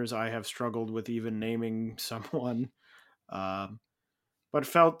last 2 years I have struggled with even naming someone. But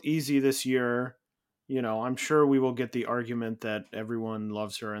felt easy this year. You know, I'm sure we will get the argument that everyone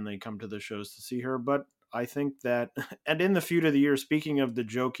loves her and they come to the shows to see her. But I think that, and in the feud of the year, speaking of the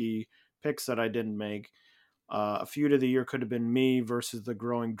jokey picks that I didn't make, a feud of the year could have been me versus the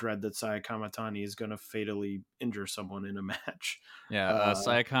growing dread that Saya Kamatani is going to fatally injure someone in a match. Yeah,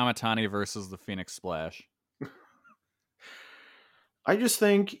 Saya Kamatani versus the Phoenix Splash. I just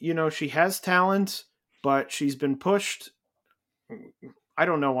think, she has talent, but she's been pushed. I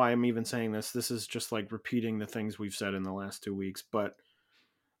don't know why I'm even saying this. This is just like repeating the things we've said in the last 2 weeks, but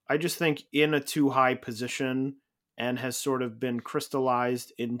I just think in a too high position and has sort of been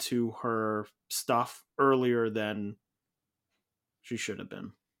crystallized into her stuff earlier than she should have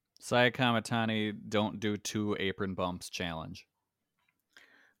been. Saya Kamatani don't do 2 apron bumps challenge.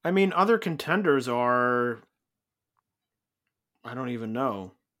 I mean, other contenders are, I don't even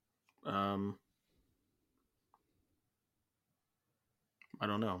know. I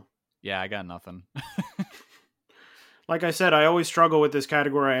don't know. Yeah, I got nothing. Like I said, I always struggle with this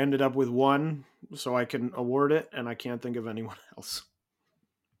category. I ended up with 1, so I can award it, and I can't think of anyone else.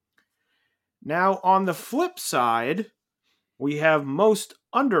 Now, on the flip side, we have most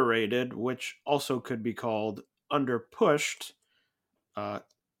underrated, which also could be called underpushed. An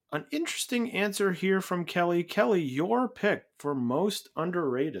interesting answer here from Kelly. Kelly, your pick for most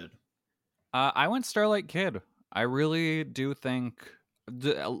underrated. I went Starlight Kid. I really do think,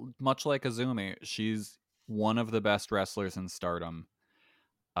 much like Azumi, she's one of the best wrestlers in Stardom.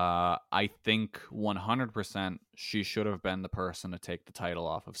 I think 100% she should have been the person to take the title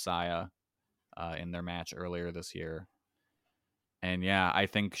off of Saya in their match earlier this year. And yeah, I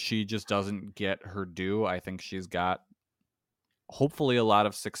think she just doesn't get her due. I think she's got hopefully a lot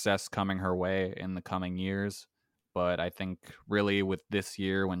of success coming her way in the coming years. But I think really with this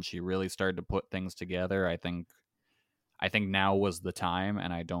year, when she really started to put things together, I think now was the time,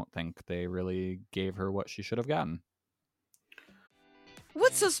 and I don't think they really gave her what she should have gotten.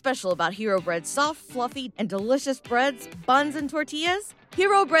 What's so special about Hero Bread's soft, fluffy, and delicious breads, buns, and tortillas?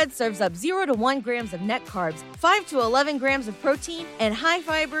 Hero Bread serves up 0 to 1 grams of net carbs, 5 to 11 grams of protein, and high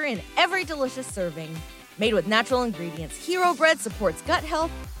fiber in every delicious serving. Made with natural ingredients, Hero Bread supports gut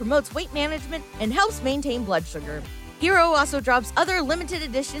health, promotes weight management, and helps maintain blood sugar. Hero also drops other limited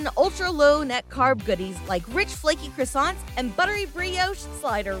edition ultra-low net carb goodies like rich flaky croissants and buttery brioche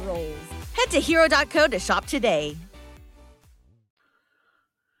slider rolls. Head to hero.co to shop today.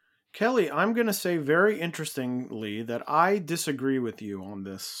 Kelly, I'm going to say very interestingly that I disagree with you on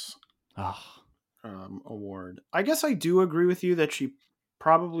this award. I guess I do agree with you that she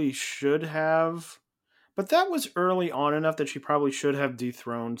probably should have, But that was early on enough that she probably should have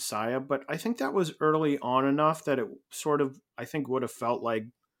dethroned Saya. But I think that was early on enough that it sort of, I think, would have felt like,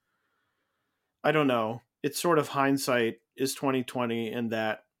 I don't know. It's sort of hindsight is 2020 in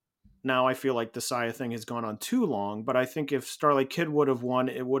that now I feel like the Saya thing has gone on too long. But I think if Starlight Kid would have won,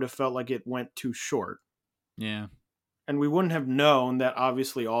 it would have felt like it went too short. Yeah. And we wouldn't have known that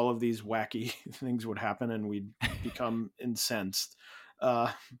obviously all of these wacky things would happen and we'd become incensed.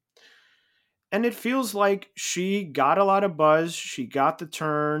 And it feels like she got a lot of buzz. She got the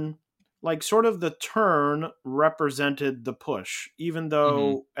turn. Like, sort of the turn represented the push, even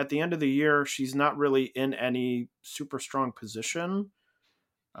though at the end of the year, she's not really in any super strong position.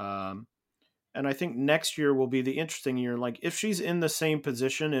 And I think next year will be the interesting year. Like, if she's in the same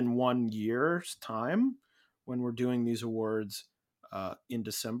position in 1 year's time, when we're doing these awards in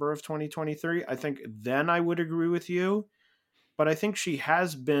December of 2023, I think then I would agree with you. But I think she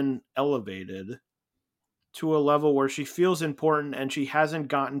has been elevated to a level where she feels important, and she hasn't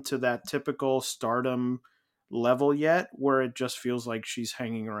gotten to that typical stardom level yet where it just feels like she's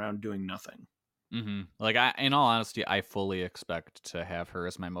hanging around doing nothing. Like, in all honesty, I fully expect to have her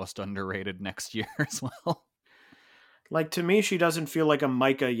as my most underrated next year as well. Like, to me, she doesn't feel like a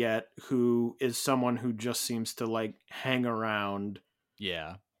Micah yet, who is someone who just seems to like hang around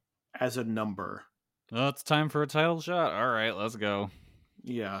Yeah. as a number. Well, it's time for a title shot. All right, let's go.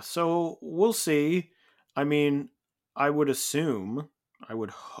 Yeah, so we'll see. I mean, I would assume, I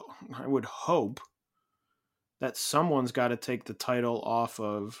would hope that someone's got to take the title off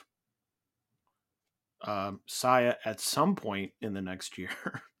of Saya at some point in the next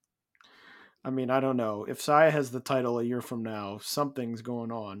year. I mean, I don't know. If Saya has the title a year from now, something's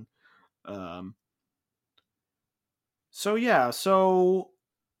going on. So yeah, so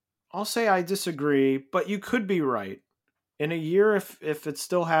I'll say I disagree, but you could be right. In a year, if it's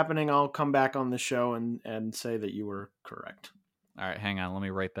still happening, I'll come back on the show and say that you were correct. All right, hang on. Let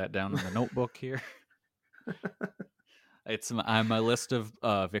me write that down in the notebook here. It's on my list of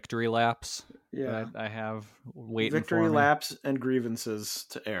victory laps that I have waiting victory for me. laps and grievances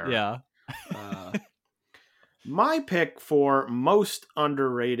to air. Yeah. My pick for most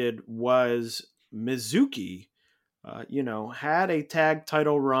underrated was Mizuki. Had a tag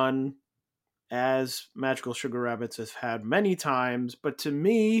title run, as Magical Sugar Rabbits has had many times, but to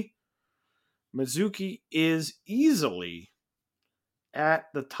me, Mizuki is easily at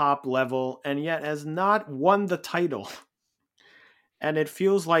the top level and yet has not won the title. And it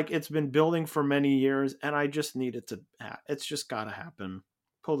feels like it's been building for many years, and I just need it to it's just got to happen.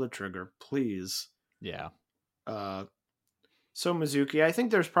 Pull the trigger, please. Yeah. So Mizuki, I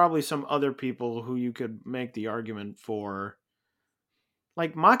think there's probably some other people who you could make the argument for.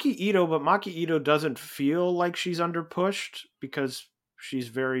 Like Maki Ito, but Maki Ito doesn't feel like she's underpushed because she's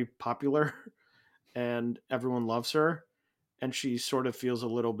very popular and everyone loves her. And she sort of feels a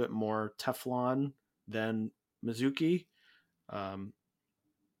little bit more Teflon than Mizuki.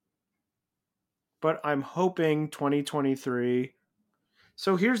 But I'm hoping 2023.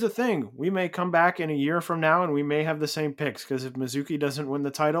 So here's the thing. We may come back in a year from now and we may have the same picks, because if Mizuki doesn't win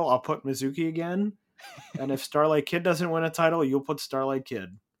the title, I'll put Mizuki again. And if Starlight Kid doesn't win a title, you'll put Starlight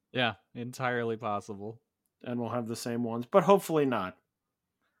Kid. Yeah, entirely possible. And we'll have the same ones, but hopefully not.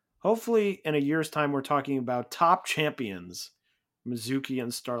 Hopefully in a year's time, we're talking about top champions, Mizuki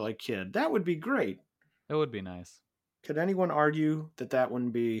and Starlight Kid. That would be great. It would be nice. Could anyone argue that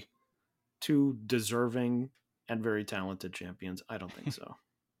wouldn't be two deserving and very talented champions? I don't think so.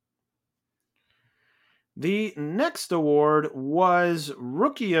 The next award was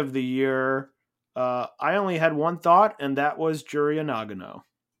Rookie of the Year. I only had one thought, and that was Juria Nagano.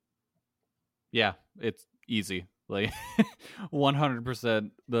 Yeah, it's easy. Like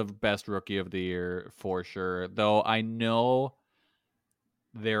 100% the best Rookie of the Year for sure. Though I know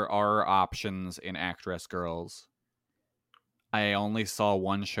there are options in Actress Girls. I only saw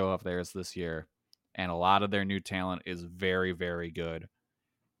one show of theirs this year, and a lot of their new talent is very, very good.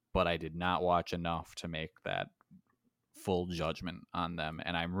 But I did not watch enough to make that full judgment on them.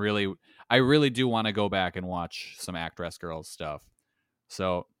 And I really do want to go back and watch some Actress Girls stuff.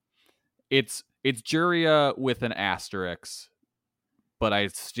 So it's Juria with an asterisk, but I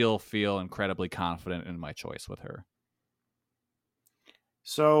still feel incredibly confident in my choice with her.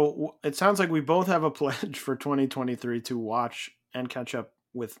 So it sounds like we both have a pledge for 2023 to watch and catch up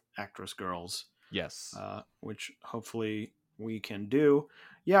with Actress Girls. Yes. Which hopefully we can do.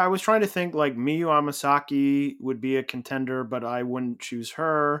 Yeah, I was trying to think like Miyu Amasaki would be a contender, but I wouldn't choose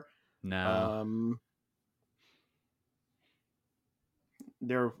her. No.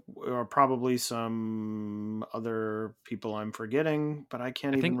 there are probably some other people I'm forgetting, but I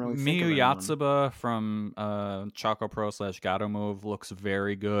can't I even think really think of Miyu anyone. Yatsuba from Choco Pro / Gato Move looks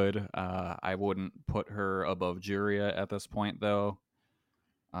very good. I wouldn't put her above Juria at this point, though.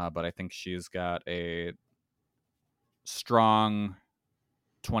 But I think she's got a strong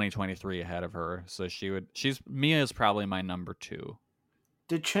 2023 ahead of her. So Mia is probably my number 2.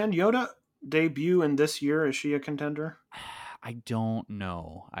 Did Chen Yoda debut in this year? Is she a contender? I don't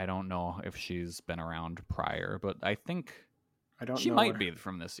know. I don't know if she's been around prior, but I think I don't she know might be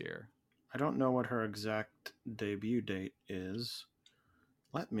from this year. I don't know what her exact debut date is.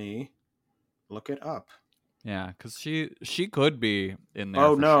 Let me look it up. Yeah, because she could be in there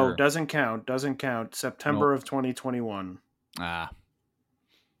Oh for no, sure. doesn't count. September of 2021. Ah,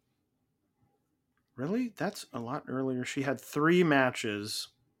 Really? That's a lot earlier. She had 3 matches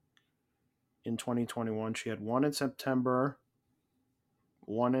in 2021. She had one in September,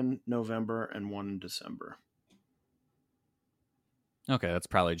 one in November, and one in December. okay, that's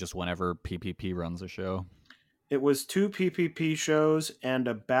probably just whenever PPP runs a show. It was 2 PPP shows and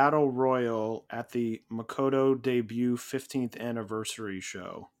a battle royal at the Makoto debut 15th anniversary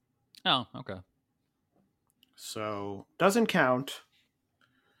show. Oh, okay. So, doesn't count.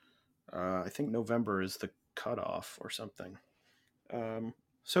 I think November is the cutoff or something.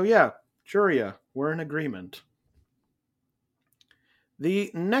 So yeah, Juria, we're in agreement.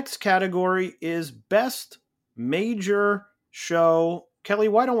 The next category is Best Major Show. Kelly,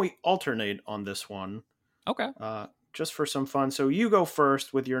 why don't we alternate on this one? Okay. Just for some fun. So you go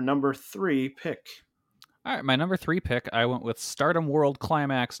first with your number 3 pick. All right, my number 3 pick, I went with Stardom World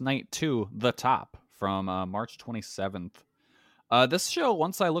Climax Night 2, The Top, from March 27th. This show,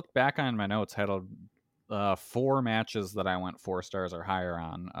 once I looked back on my notes, had 4 matches that I went 4 stars or higher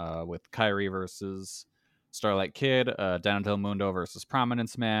on, with Kairi versus Starlight Kid, Down Del Mundo versus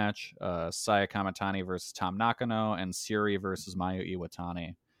Prominence match, Saya Kamatani versus Tom Nakano, and Siri versus Mayu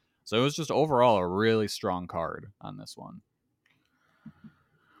Iwatani. So it was just overall a really strong card on this one.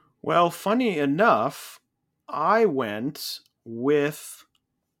 Well, funny enough, I went with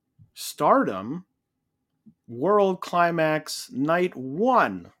Stardom World Climax Night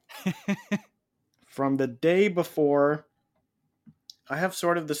 1 from the day before. I have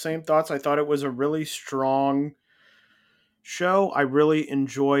sort of the same thoughts. I thought it was a really strong show. I really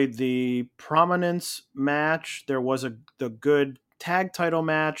enjoyed the Prominence match. There was the good tag title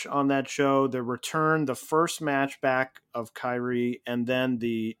match on that show. The return, the first match back of Kairi, and then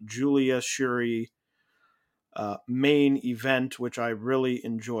the Julia Shuri main event, which I really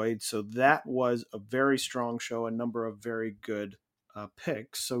enjoyed. So that was a very strong show, a number of very good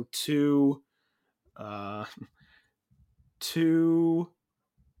picks. So two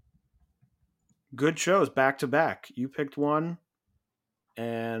good shows back to back. You picked one,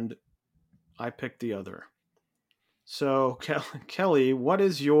 and I picked the other. So Kelly, what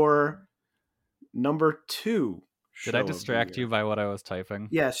is your number 2? Did I distract you by what I was typing?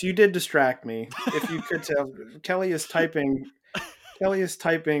 Yes, you did distract me. If you could tell, Kelly is typing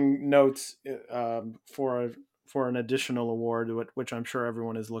notes for an additional award, which I'm sure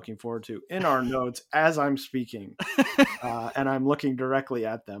everyone is looking forward to in our notes as I'm speaking, and I'm looking directly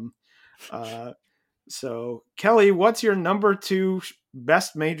at them. So, Kelly, what's your number 2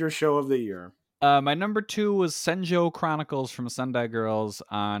 best major show of the year? My number 2 was Senjo Chronicles from Sendai Girls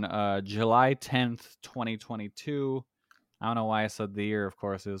on July 10th, 2022. I don't know why I said the year. Of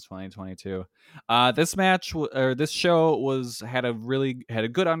course, it was 2022. This show had a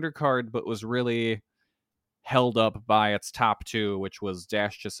good undercard, but was really held up by its top 2, which was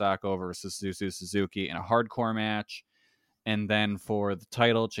Dash Chisako versus Suzu Suzuki in a hardcore match, and then for the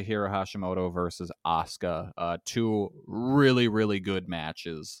title, Chihiro Hashimoto versus Asuka. 2 really, really good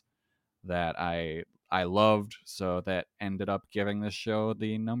matches that I loved, so that ended up giving this show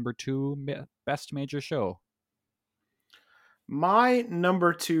the number 2 best major show. My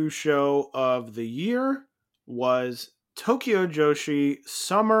number 2 show of the year was Tokyo Joshi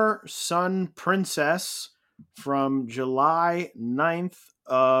Summer Sun Princess from July 9th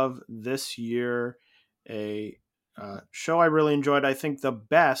of this year. A show I really enjoyed. I think the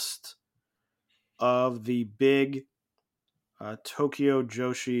best of the big Tokyo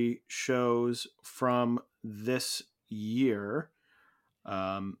Joshi shows from this year.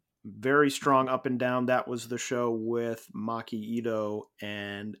 Very strong up and down. That was the show with Maki Ito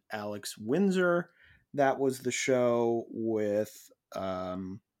and Alex Windsor. That was the show with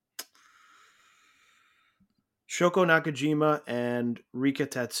Shoko Nakajima and Rika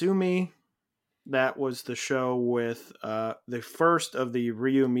Tatsumi. That was the show with the first of the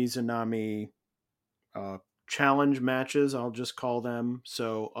Ryu Mizunami challenge matches, I'll just call them.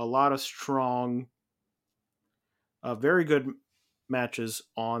 So a lot of strong, very good matches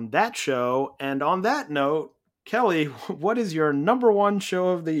on that show. And on that note, Kelly, what is your number one show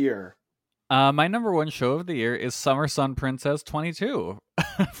of the year? My number one show of the year is Summer Sun Princess 22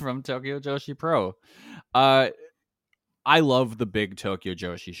 from Tokyo Joshi Pro. I love the big Tokyo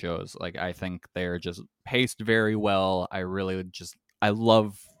Joshi shows. Like, I think they're just paced very well. I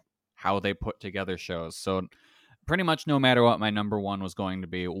love how they put together shows. So pretty much no matter what, my number one was going to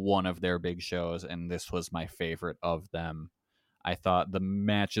be one of their big shows, and this was my favorite of them. I thought the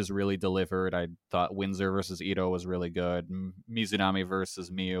matches really delivered. I thought Windsor versus Ito was really good. Mizunami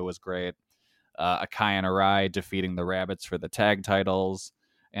versus Miyu was great. Akai and Arai defeating the Rabbits for the tag titles,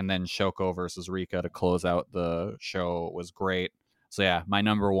 and then Shoko versus Rika to close out the show was great. So yeah, my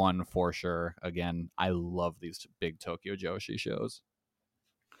number one for sure. Again, I love these big Tokyo Joshi shows.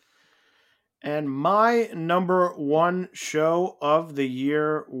 And my number one show of the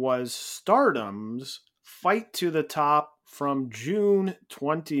year was Stardom's Fight to the Top from June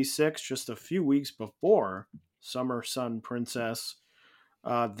 26th, just a few weeks before Summer Sun Princess.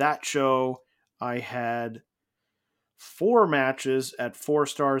 That show, I had 4 matches at 4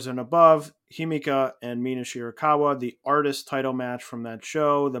 stars and above. Himika and Mina Shirakawa, the artist title match from that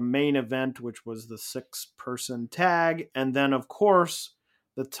show, the main event, which was the 6-person tag, and then, of course,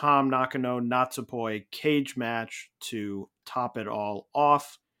 the Tom Nakano Natsupoi cage match to top it all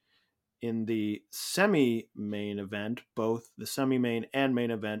off. In the semi-main event, both the semi-main and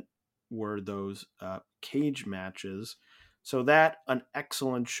main event were those cage matches. So that, an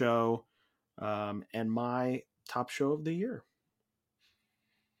excellent show, and my top show of the year.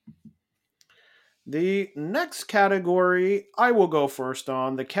 The next category I will go first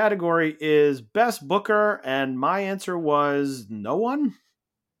on. The category is Best Booker, and my answer was no one.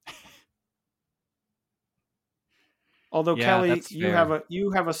 Although Yeah, Kelly, that's you fair.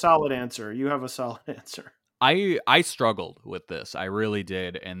 have a solid answer. You have a solid answer. I struggled with this. I really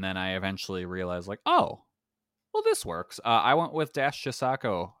did, and then I eventually realized, like, oh, well, this works. I went with Dash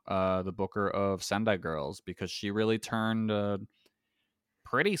Chisako, the booker of Sendai Girls, because she really turned a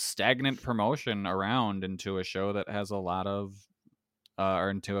pretty stagnant promotion around into a show that has a lot of, or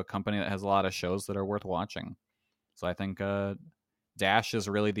into a company that has a lot of shows that are worth watching. So I think Dash is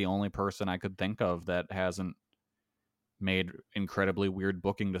really the only person I could think of that hasn't made incredibly weird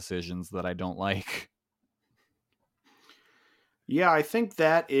booking decisions that I don't like. Yeah, I think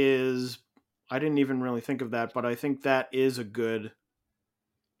that is. I didn't even really think of that, but I think that is a good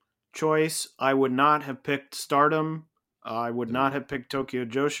choice. I would not have picked Stardom. I would not have picked Tokyo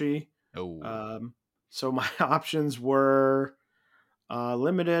Joshi. Oh. So my options were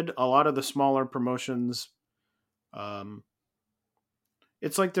limited. A lot of the smaller promotions,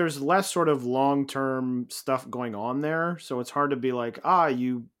 it's like there's less sort of long-term stuff going on there. So it's hard to be like,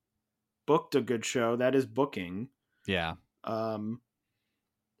 you booked a good show. That is booking. Yeah.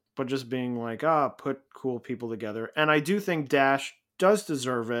 But just being like, put cool people together. And I do think Dash does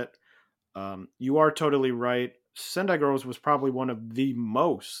deserve it. You are totally right. Sendai Girls was probably one of the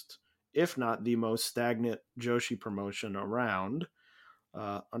most, if not the most stagnant Joshi promotion around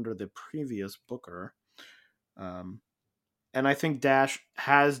under the previous booker. And I think Dash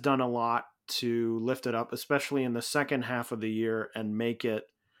has done a lot to lift it up, especially in the second half of the year, and make it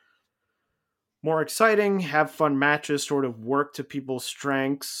more exciting, have fun matches, sort of work to people's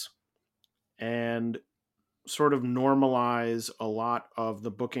strengths, and sort of normalize a lot of the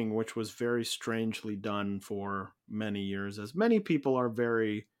booking, which was very strangely done for many years, as many people are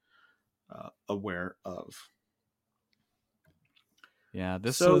very aware of. Yeah,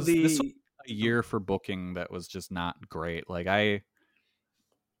 this So was the a year for booking that was just not great. Like I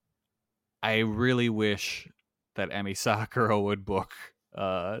really wish that Emi Sakura would book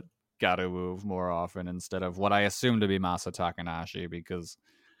Gotta Move more often instead of what I assume to be Masa Takanashi, because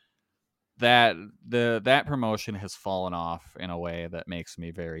that promotion has fallen off in a way that makes me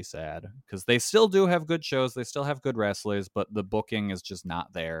very sad, because they still do have good shows, they still have good wrestlers, but the booking is just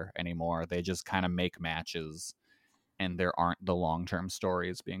not there anymore. They just kind of make matches, and there aren't the long-term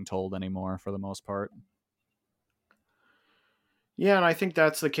stories being told anymore for the most part. Yeah, and I think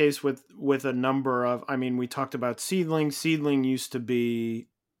that's the case with a number of. I mean, we talked about Seedling. Seedling used to be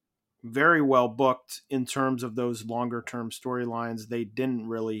very well booked in terms of those longer term storylines. They didn't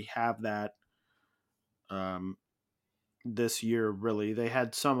really have that this year. Really, they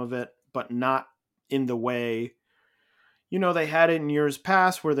had some of it, but not in the way they had it in years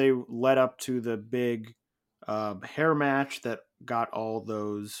past, where they led up to the big hair match that got all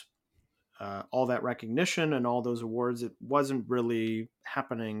that recognition and all those awards. It wasn't really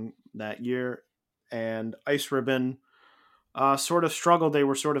happening that year. and Ice Ribbon sort of struggled. They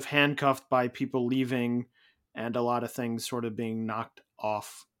were sort of handcuffed by people leaving and a lot of things sort of being knocked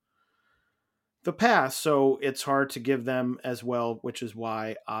off the path. So it's hard to give them as well, which is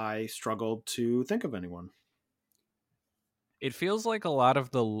why I struggled to think of anyone. It feels like a lot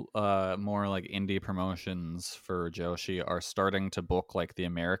of the more like indie promotions for Joshi are starting to book like the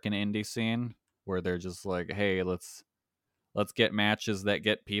American indie scene, where they're just like, hey, let's get matches that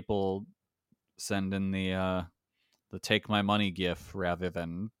get people sending the take my money gif rather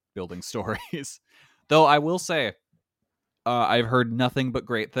than building stories. Though I will say, I've heard nothing but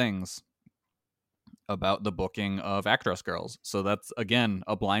great things about the booking of Actros Girls. So that's, again,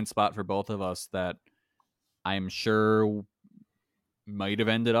 a blind spot for both of us that I'm sure might have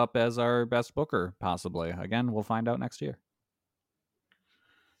ended up as our best booker, possibly. Again, we'll find out next year.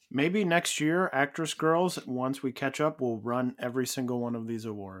 Maybe next year, Actress Girls, once we catch up, will run every single one of these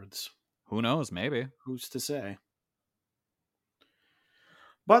awards. Who knows? Maybe. Who's to say?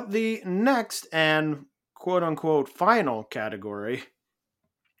 But the next and quote-unquote final category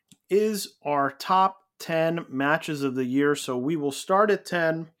is our top 10 matches of the year. So we will start at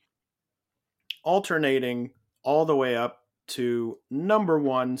 10, alternating all the way up to number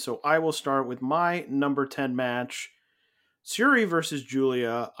 1. So I will start with my number 10 match, Syuri versus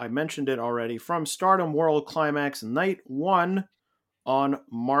Julia. I mentioned it already, from Stardom World Climax Night 1 on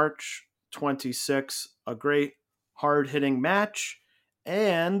March 26th. A great hard-hitting match.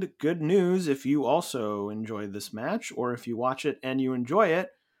 And good news, if you also enjoyed this match, or if you watch it and you enjoy it,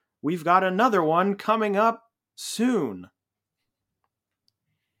 we've got another one coming up soon.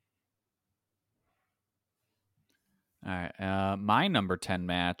 All right. My number 10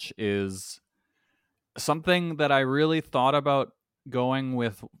 match is something that I really thought about going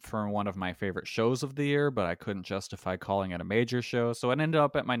with for one of my favorite shows of the year, but I couldn't justify calling it a major show, so it ended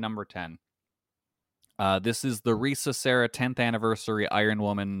up at my number 10. This is the Risa Sera 10th Anniversary Iron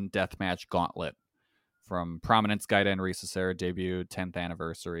Woman Deathmatch Gauntlet from Prominence Gaida and Risa Sera debut 10th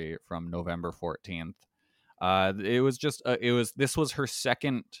Anniversary from November 14th. This was her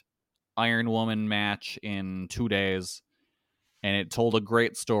second Iron Woman match in 2 days, and it told a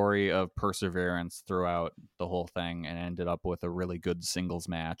great story of perseverance throughout the whole thing, and ended up with a really good singles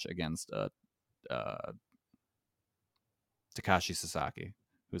match against Takashi Sasaki,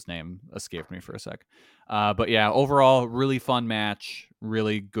 whose name escaped me for a sec. But yeah, overall, really fun match.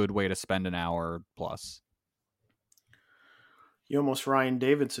 Really good way to spend an hour plus. You almost Ryan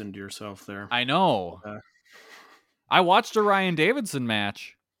Davidson to yourself there. I know. I watched a Ryan Davidson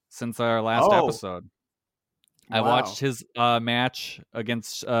match since our last episode. Wow. I watched his match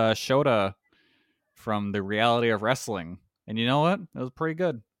against Shota from The Reality of Wrestling. And you know what? It was pretty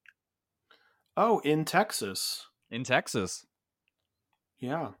good. Oh, in Texas. In Texas.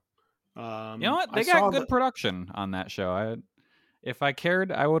 Yeah. You know what? They got good production on that show. If I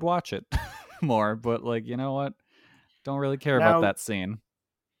cared, I would watch it more. But, like, you know what? Don't really care about that scene.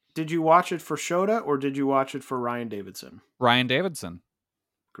 Did you watch it for Shota or did you watch it for Ryan Davidson? Ryan Davidson.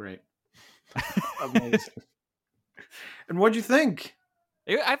 Great. Amazing. And what'd you think?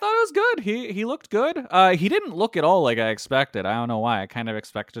 I thought it was good. He looked good. He didn't look at all like I expected. I don't know why. I kind of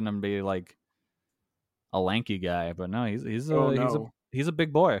expected him to be like a lanky guy, but no, he's a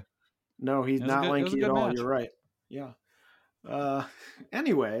big boy. No, he's not lanky at all. Match. You're right. Yeah.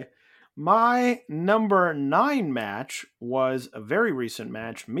 Anyway, my number 9 match was a very recent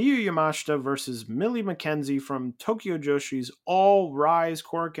match. Miyu Yamashita versus Millie McKenzie from Tokyo Joshi's All Rise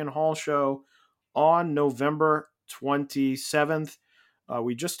Korakuen Hall show on November 27th.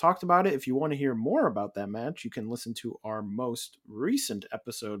 We just talked about it. If you want to hear more about that match, you can listen to our most recent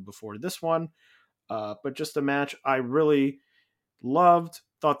episode before this one. But just a match I really loved.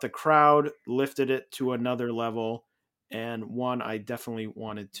 Thought the crowd lifted it to another level, and one I definitely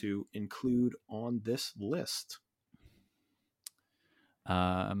wanted to include on this list.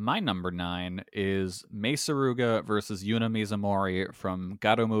 My number 9 is Mei Suruga versus Yuna Mizumori from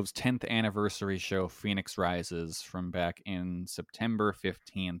Gato Move's 10th anniversary show Phoenix Rises from back in September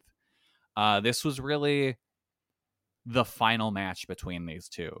 15th. This was really the final match between these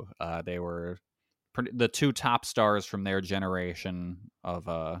two. They were the two top stars from their generation of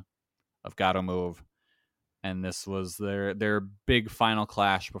Gato Move, and this was their big final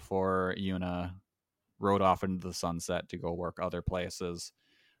clash before Yuna rode off into the sunset to go work other places.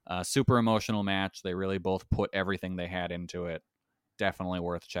 Super emotional match. They really both put everything they had into it. Definitely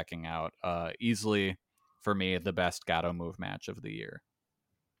worth checking out. Easily, for me, the best Gato Move match of the year.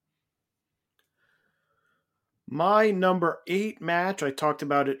 My number 8 match, I talked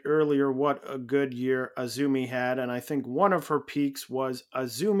about it earlier, what a good year Azumi had, and I think one of her peaks was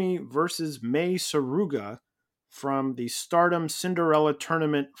Azumi versus Mei Suruga from the Stardom Cinderella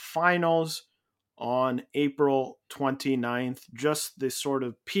Tournament Finals on April 29th. Just the sort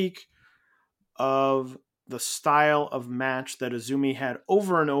of peak of the style of match that Azumi had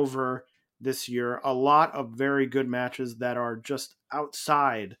over and over this year. A lot of very good matches that are just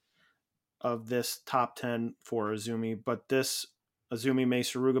outside of this top 10 for Azumi, but this Azumi Mei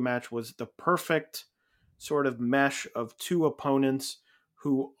Suruga match was the perfect sort of mesh of two opponents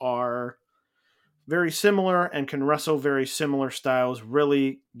who are very similar and can wrestle very similar styles,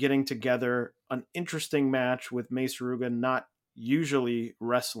 really getting together. An interesting match with Mei Suruga not usually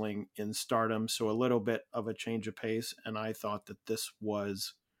wrestling in Stardom, so a little bit of a change of pace, and I thought that this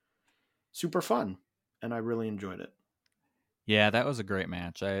was super fun, and I really enjoyed it. Yeah, that was a great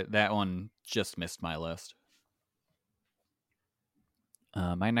match. That one just missed my list.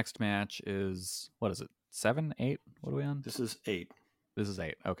 My next match is, what is it, 7, 8? What are we on? This is 8. This is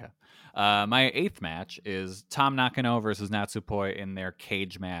 8. Okay. My 8th match is Tom Nakano versus Natsupoi in their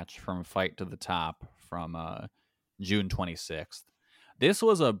cage match from Fight to the Top from June 26th. This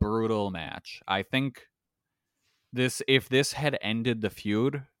was a brutal match. I think if this had ended the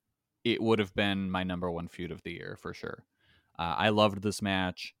feud, it would have been my number 1 feud of the year for sure. I loved this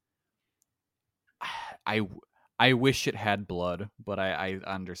match. I wish it had blood, but I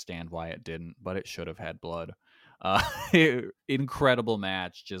understand why it didn't. But it should have had blood. Incredible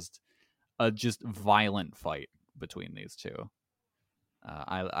match, just violent fight between these two.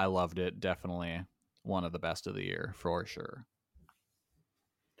 I loved it. Definitely one of the best of the year for sure.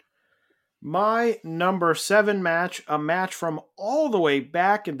 My number 7 match, a match from all the way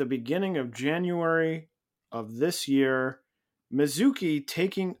back at the beginning of January of this year, Mizuki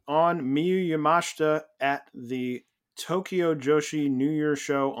taking on Miyu Yamashita at the Tokyo Joshi New Year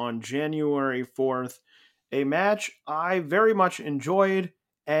show on January 4th. A match I very much enjoyed,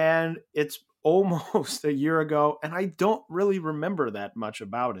 and it's almost a year ago, and I don't really remember that much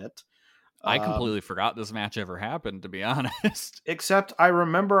about it. I completely forgot this match ever happened, to be honest. Except I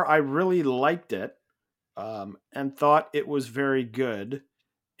remember I really liked it and thought it was very good.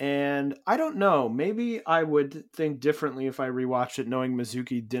 And I don't know, maybe I would think differently if I rewatched it knowing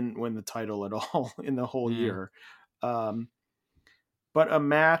Mizuki didn't win the title at all in the whole year. But a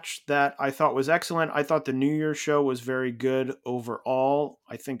match that I thought was excellent. I thought the New Year's show was very good overall.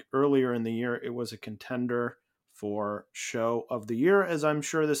 I think earlier in the year it was a contender for show of the year, as I'm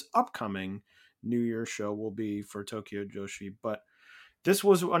sure this upcoming New Year's show will be for Tokyo Joshi. But this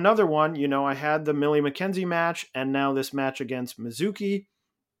was another one. You know, I had the Millie McKenzie match and now this match against Mizuki.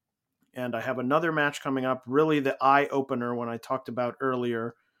 And I have another match coming up, really the eye-opener when I talked about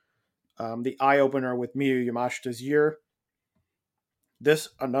earlier, the eye-opener with Miyu Yamashita's year. This,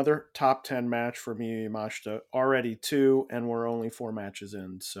 another top 10 match for Miyu Yamashita, already 2, and we're only 4 matches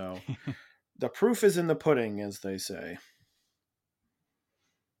in. So the proof is in the pudding, as they say.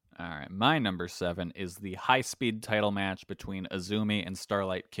 All right, my number 7 is the high-speed title match between Azumi and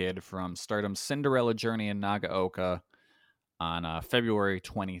Starlight Kid from Stardom's Cinderella Journey in Nagaoka on February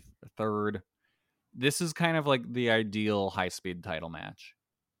 23rd. This is kind of like the ideal high-speed title match.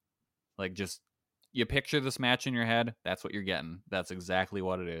 Like, just, you picture this match in your head, that's what you're getting. That's exactly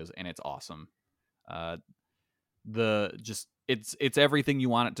what it is, and it's awesome. It's everything you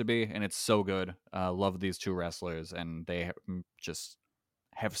want it to be, and it's so good. Love these two wrestlers, and they just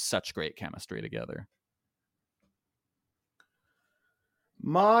have such great chemistry together.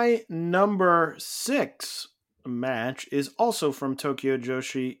 My number 6 match is also from Tokyo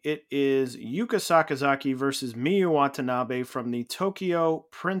Joshi. It is Yuka Sakazaki versus Miyu Watanabe from the Tokyo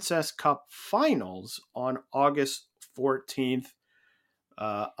Princess Cup Finals on August 14th.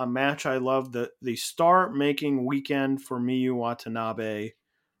 A match I love, the star-making weekend for Miyu Watanabe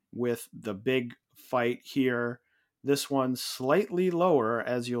with the big fight here. This one slightly lower,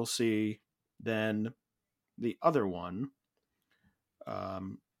 as you'll see, than the other one,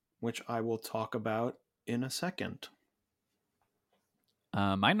 which I will talk about in a second.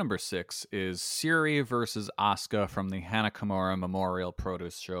 My number 6 is Siri versus Asuka from the Hanakamura Memorial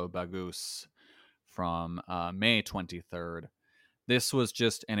Produce Show Bagus from May 23rd. This was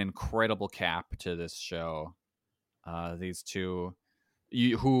just an incredible cap to this show. These two,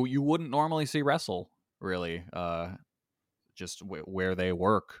 who you wouldn't normally see wrestle, really, just where they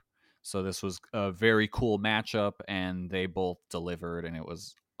work. So this was a very cool matchup, and they both delivered, and it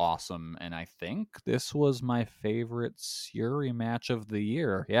was awesome. And I think this was my favorite Suri match of the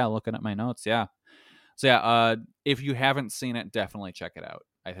year. Yeah, looking at my notes, yeah. So yeah, if you haven't seen it, definitely check it out.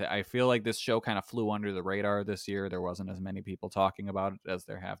 I feel like this show kind of flew under the radar this year. There wasn't as many people talking about it as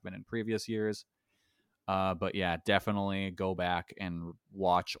there have been in previous years. But yeah, definitely go back and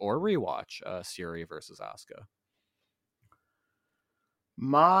watch or rewatch Siri versus Asuka.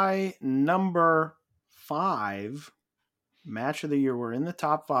 My number 5 match of the year, we're in the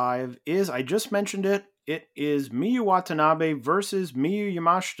top 5, is, I just mentioned it, it is Miyu Watanabe versus Miyu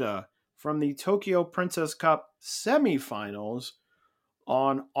Yamashita from the Tokyo Princess Cup semifinals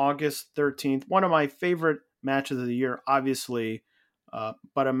on August 13th. One of my favorite matches of the year, obviously,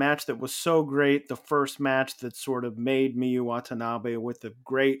 but a match that was so great. The first match that sort of made Miyu Watanabe, with the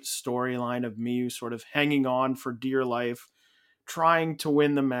great storyline of Miyu sort of hanging on for dear life, trying to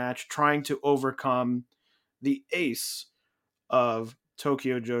win the match, trying to overcome the ace of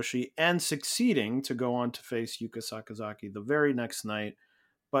Tokyo Joshi and succeeding to go on to face Yuka Sakazaki the very next night.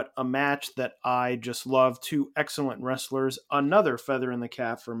 But a match that I just love. Two excellent wrestlers, another feather in the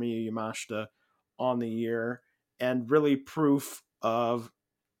cap for Miyu Yamashita on the year, and really proof of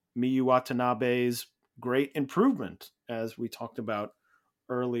Miyu Watanabe's great improvement, as we talked about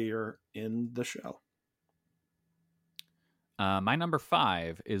earlier in the show. My number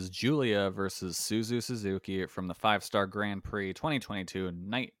 5 is Julia versus Suzu Suzuki from the 5-Star Grand Prix 2022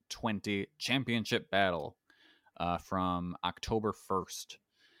 Night 20 Championship Battle from October 1st.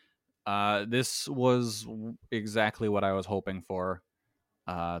 This was exactly what I was hoping for.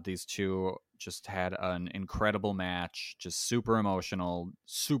 These two just had an incredible match, just super emotional,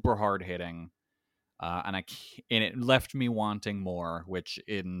 super hard hitting. And it left me wanting more, which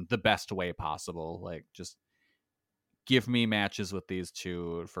in the best way possible. Like, just give me matches with these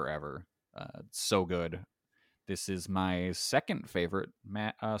two forever. So good. This is my second favorite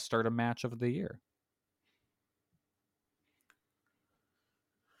Stardom match of the year.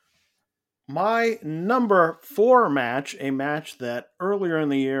 My number 4 match, a match that earlier in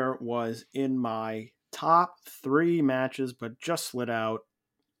the year was in my top 3 matches, but just slid out,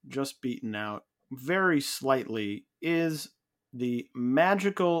 just beaten out very slightly, is the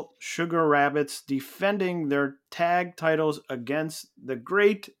Magical Sugar Rabbits defending their tag titles against the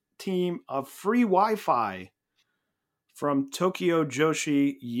great team of Free Wi-Fi from Tokyo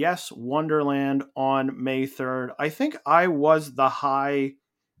Joshi, Yes Wonderland, on May 3rd. I think I was the high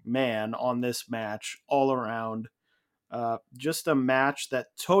man on this match all around. Just a match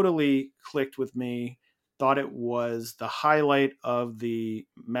that totally clicked with me. Thought it was the highlight of the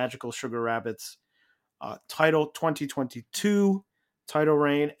Magical Sugar Rabbits title 2022 title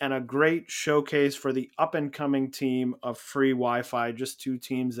reign, and a great showcase for the up and coming team of Free Wi-Fi. Just two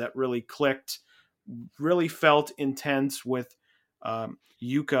teams that really clicked, really felt intense, with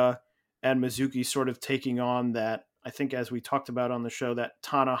Yuka and Mizuki sort of taking on that, I think, as we talked about on the show, that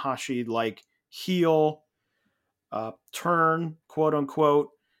Tanahashi like heel turn, quote unquote,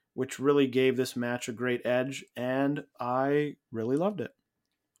 which really gave this match a great edge, and I really loved it.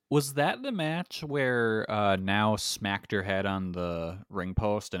 Was that the match where Now smacked her head on the ring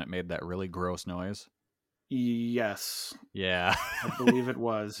post and it made that really gross noise? Yes, Yeah. I believe it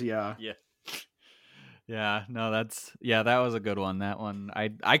was. Yeah. Yeah. Yeah, no, that was a good one. That one,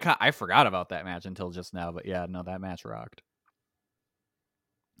 I forgot about that match until just now, but yeah, no, that match rocked.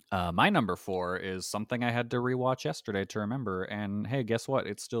 My number 4 is something I had to rewatch yesterday to remember, and hey, guess what?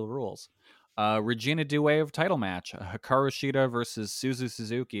 It still rules. Regina Wave title match: Hikaru Shida versus Suzu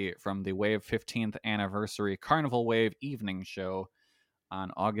Suzuki from the Wave 15th anniversary Carnival Wave evening show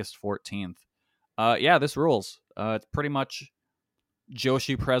on August 14th. Yeah, this rules. It's pretty much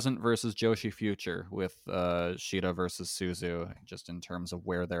Joshi present versus Joshi future, with Shida versus Suzu, just in terms of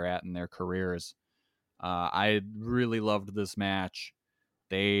where they're at in their careers. I really loved this match.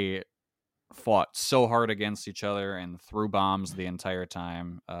 They fought so hard against each other and threw bombs the entire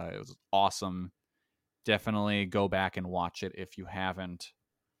time. It was awesome. Definitely go back and watch it if you haven't.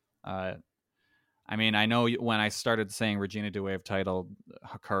 I mean, I know when I started saying Regina Wave title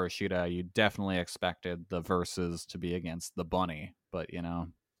Hikaru Shida, you definitely expected the verses to be against the bunny, but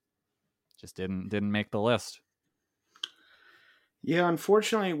just didn't make the list. Yeah,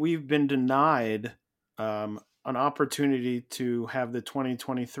 unfortunately, we've been denied an opportunity to have the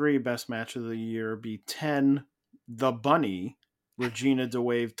 2023 Best Match of the Year be 10 The Bunny Regina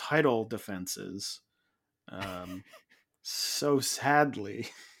Wave title defenses. So sadly.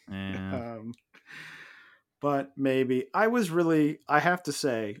 But maybe. I have to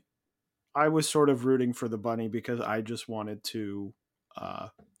say, I was sort of rooting for the bunny because I just wanted to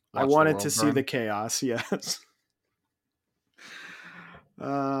see the chaos. Yes.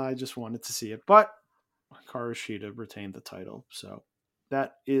 I just wanted to see it, but Hikaru Shida retained the title, so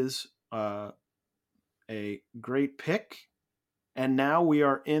that is a great pick. And now we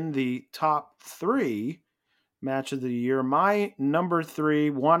are in the top 3 match of the year. My number 3,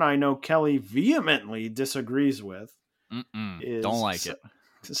 one I know Kelly vehemently disagrees with, Don't is like it.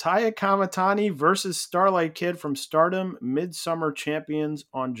 Saya Kamatani versus Starlight Kid from Stardom Midsummer Champions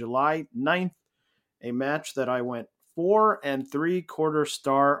on July 9th. A match that I went 4 3/4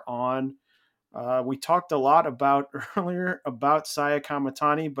 star on. We talked a lot about earlier about Saya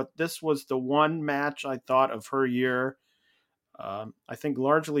Kamatani, but this was the one match I thought of her year. I think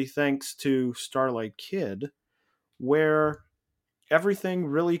largely thanks to Starlight Kid, where everything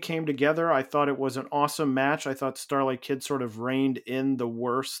really came together. I thought it was an awesome match. I thought Starlight Kid sort of reined in the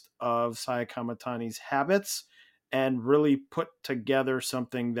worst of Saya Kamatani's habits and really put together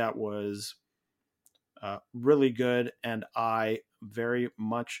something that was really good and I very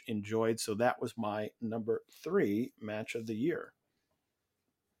much enjoyed. So that was my number 3 match of the year.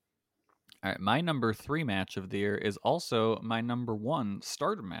 All right, my number 3 match of the year is also my number 1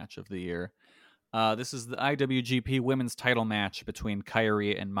 Stardom match of the year. This is the IWGP Women's Title match between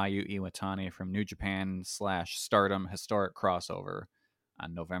Kairi and Mayu Iwatani from New Japan / Stardom Historic Crossover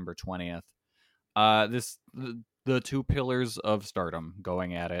on November 20th. The two pillars of Stardom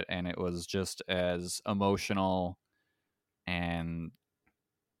going at it, and it was just as emotional and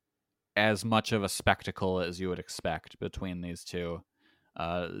as much of a spectacle as you would expect between these two.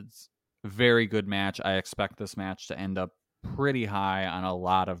 It's a very good match. I expect this match to end up pretty high on a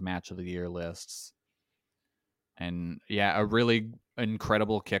lot of match of the year lists. And yeah, a really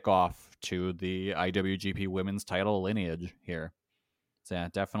incredible kickoff to the IWGP Women's Title lineage here. So yeah,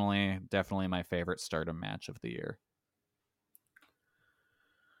 definitely my favorite Stardom match of the year.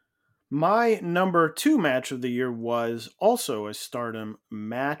 My number 2 match of the year was also a Stardom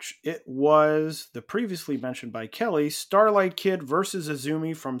match. It was the previously mentioned by Kelly, Starlight Kid versus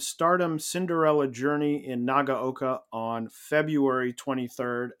Azumi from Stardom Cinderella Journey in Nagaoka on February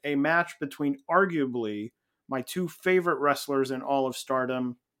 23rd. A match between arguably my 2 favorite wrestlers in all of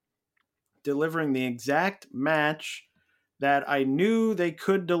Stardom, delivering the exact match that I knew they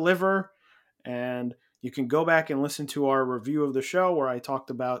could deliver. And you can go back and listen to our review of the show where I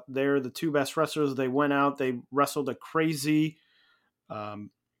talked about they're the 2 best wrestlers. They went out, they wrestled a crazy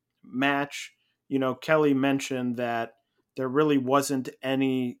match. You know, Kelly mentioned that there really wasn't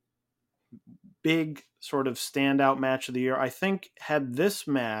any big sort of standout match of the year. I think had this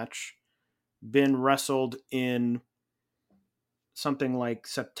match been wrestled in something like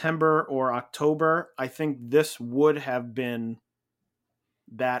September or October, I think this would have been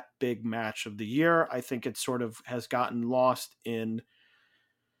that big match of the year. I think it sort of has gotten lost in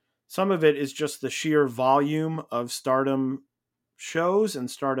some of it is just the sheer volume of Stardom shows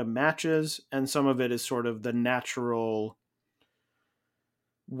and Stardom matches, and some of it is sort of the natural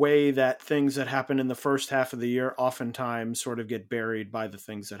way that things that happen in the first half of the year oftentimes sort of get buried by the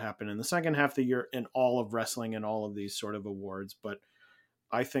things that happen in the second half of the year in all of wrestling and all of these sort of awards. But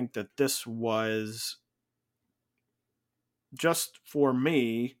I think that this was just for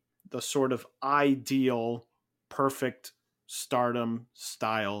me the sort of ideal, perfect Stardom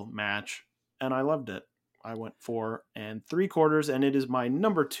style match, and I loved it. I went 4 3/4, and it is my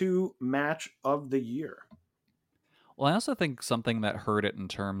number 2 match of the year. Well, I also think something that hurt it in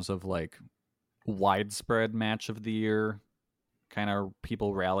terms of like widespread match of the year, kind of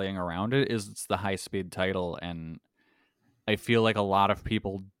people rallying around it, is it's the high speed title, and I feel like a lot of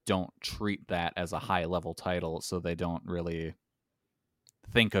people don't treat that as a high level title, so they don't really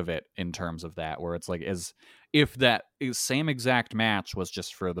think of it in terms of that, where it's like, as if that same exact match was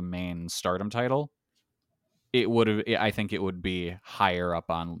just for the main Stardom title, it would have, I think it would be higher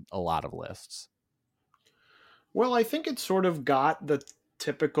up on a lot of lists. Well, I think it sort of got the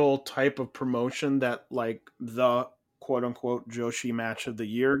typical type of promotion that like the quote unquote Joshi match of the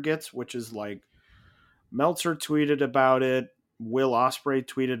year gets, which is like Meltzer tweeted about it, Will Ospreay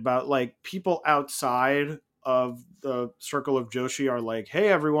tweeted about it. Like people outside of the circle of Joshi are like, hey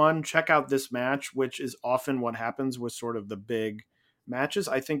everyone, check out this match, which is often what happens with sort of the big matches.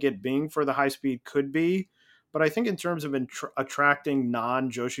 I think it being for the high speed could be, but I think in terms of attracting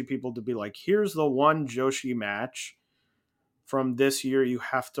non-Joshi people to be like, here's the one Joshi match from this year you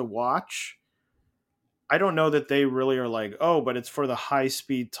have to watch. I don't know that they really are like, oh, but it's for the high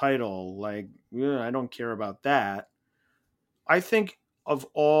speed title. Like, I don't care about that. I think of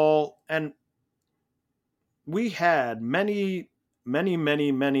all, and we had many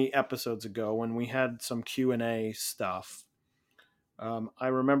episodes ago when we had some Q&A stuff. I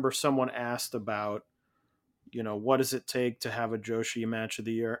remember someone asked about, what does it take to have a Joshi match of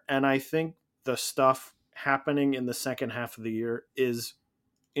the year? And I think the stuff happening in the second half of the year is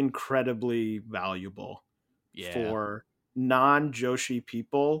incredibly valuable for non-Joshi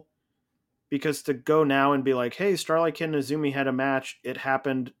people, because to go now and be like, hey, Starlight Kid and Azumi had a match, it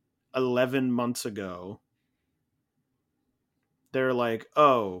happened 11 months ago. They're like,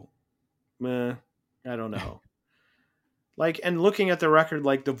 oh, meh, I don't know. Like, and looking at the record,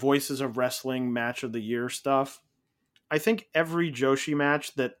 like the Voices of Wrestling match of the year stuff, I think every Joshi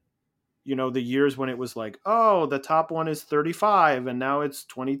match that, you know, the years when it was like, oh, the top one is 35 and now it's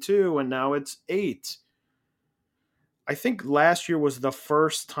 22 and now it's 8. I think last year was the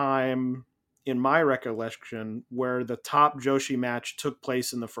first time in my recollection where the top Joshi match took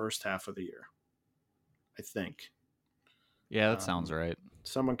place in the first half of the year. I think. Yeah, that sounds right.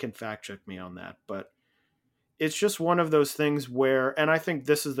 Someone can fact check me on that, but it's just one of those things where, and I think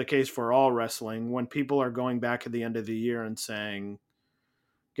this is the case for all wrestling, when people are going back at the end of the year and saying,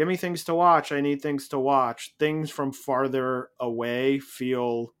 give me things to watch, I need things to watch, things from farther away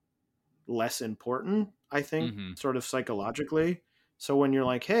feel less important, I think, sort of psychologically. So when you're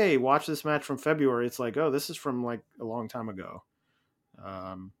like, hey, watch this match from February, it's like, oh, this is from like a long time ago.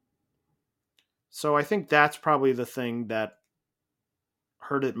 So I think that's probably the thing that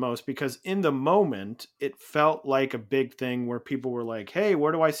hurt it most, because in the moment it felt like a big thing where people were like, hey,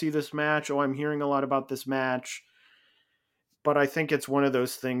 where do I see this match? Oh, I'm hearing a lot about this match. But I think it's one of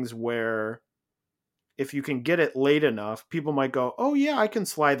those things where if you can get it late enough, people might go, oh yeah, I can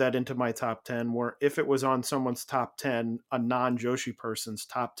slide that into my top 10, where if it was on someone's top 10, a non-Joshi person's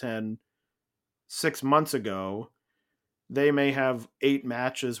top 10 6 months ago, they may have 8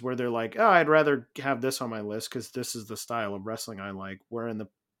 matches where they're like, oh, I'd rather have this on my list because this is the style of wrestling I like, where in the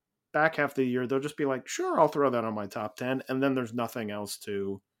back half of the year, they'll just be like, sure, I'll throw that on my top 10. And then there's nothing else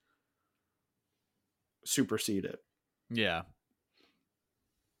to supersede it. Yeah.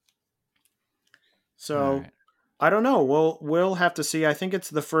 So right. I don't know. We'll have to see. I think it's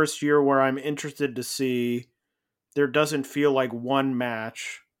the first year where I'm interested to see. There doesn't feel like one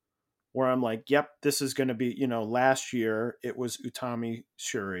match where I'm like, yep, this is going to be, you know, last year it was Utami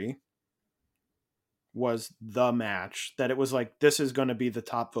Shuri was the match that it was like, this is going to be the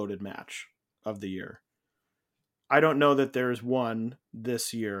top voted match of the year. I don't know that there's one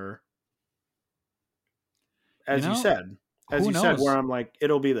this year, as you said, where I'm like,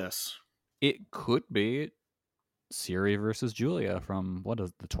 it'll be this. It could be Siri versus Julia from, what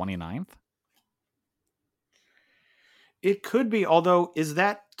is the 29th? It could be, although, is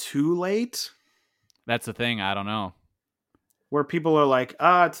that too late? That's the thing, I don't know. Where people are like,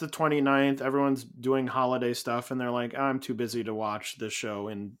 it's the 29th, everyone's doing holiday stuff, and they're like, I'm too busy to watch this show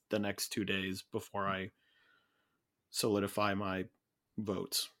in the next 2 days before I solidify my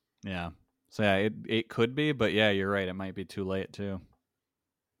votes. Yeah. So yeah, it could be, but yeah, you're right. It might be too late too.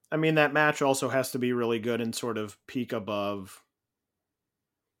 I mean, that match also has to be really good and sort of peak above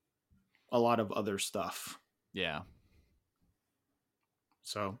a lot of other stuff. Yeah.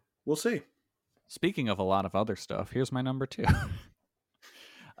 So we'll see. Speaking of a lot of other stuff, here's my number 2.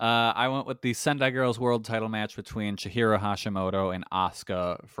 I went with the Sendai Girls World title match between Chihiro Hashimoto and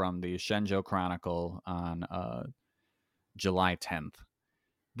Asuka from the Shenzhou Chronicle on July 10th.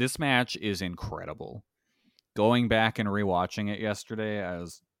 This match is incredible. Going back and rewatching it yesterday, I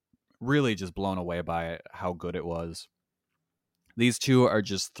was really just blown away by it, how good it was. These two are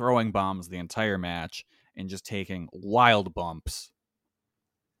just throwing bombs the entire match and just taking wild bumps.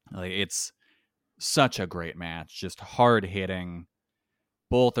 Like, it's such a great match, just hard hitting.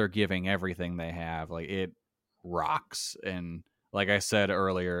 Both are giving everything they have. Like, it rocks. And like I said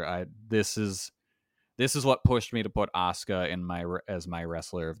earlier, this is what pushed me to put Asuka as my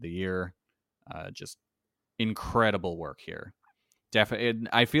wrestler of the year. Just incredible work here.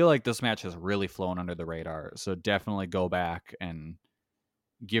 I feel like this match has really flown under the radar. So definitely go back and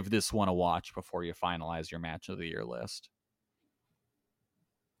give this one a watch before you finalize your match of the year list.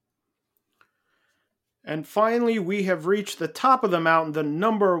 And finally, we have reached the top of the mountain, the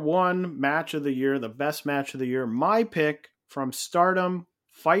number 1 match of the year, the best match of the year. My pick from Stardom,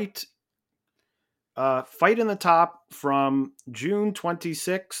 Fight in the Top from June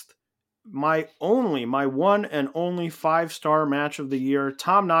 26th. My one and only 5-star match of the year,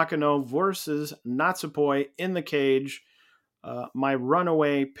 Tam Nakano versus Natsupoi in the cage. My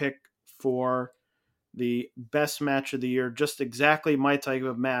runaway pick for the best match of the year, just exactly my type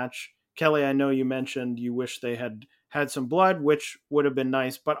of match. Kelly, I know you mentioned you wish they had some blood, which would have been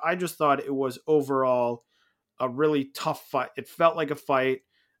nice, but I just thought it was overall a really tough fight. It felt like a fight,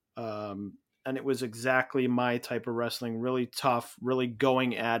 and it was exactly my type of wrestling. Really tough, really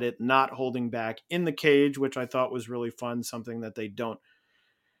going at it, not holding back in the cage, which I thought was really fun, something that they don't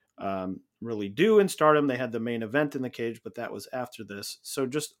really do in Stardom. They had the main event in the cage, but that was after this. So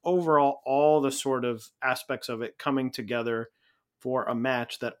just overall, all the sort of aspects of it coming together for a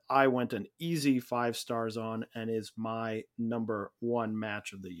match that I went an easy 5 stars on and is my number 1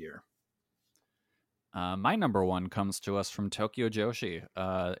 match of the year. My number 1 comes to us from Tokyo Joshi.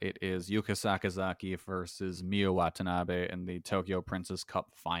 It is Yuka Sakazaki versus Miyu Watanabe in the Tokyo Princess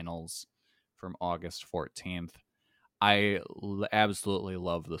Cup Finals from August 14th. I absolutely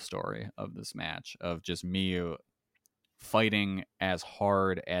love the story of this match, of just Miyu fighting as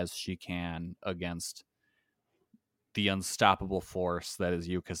hard as she can against the unstoppable force that is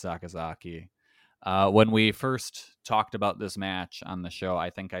Yuka Sakazaki. When we first talked about this match on the show, I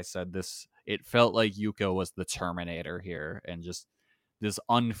think I said this, it felt like Yuka was the Terminator here, and just this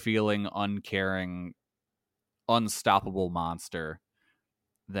unfeeling, uncaring, unstoppable monster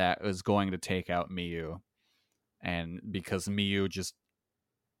that was going to take out Miyu. And because Miyu just,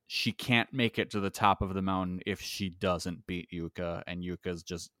 she can't make it to the top of the mountain if she doesn't beat Yuka, and Yuka's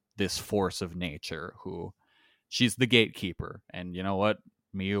just this force of nature who, she's the gatekeeper, and you know what?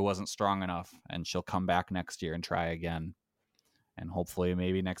 Miyu wasn't strong enough, and she'll come back next year and try again. And hopefully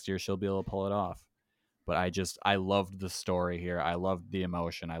maybe next year she'll be able to pull it off. But I loved the story here. I loved the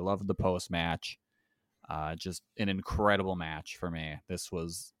emotion. I loved the post-match. Just an incredible match for me. This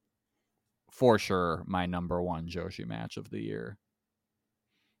was for sure my number 1 Joshi match of the year.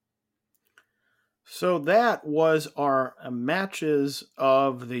 So that was our matches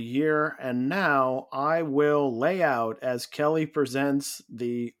of the year, and now I will lay out as Kelly presents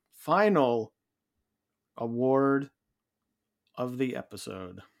the final award of the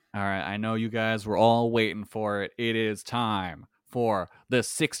episode. All right, I know you guys were all waiting for it. It is time for the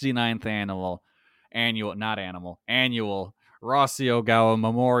 69th annual Rossi Ogawa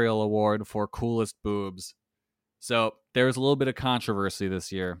Memorial Award for Coolest Boobs. So there was a little bit of controversy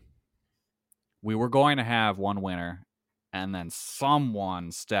this year. We were going to have one winner, and then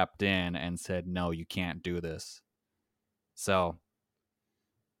someone stepped in and said, no, you can't do this. So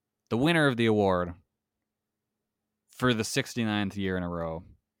the winner of the award for the 69th year in a row,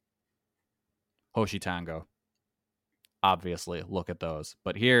 Hoshi Tango. Obviously, look at those.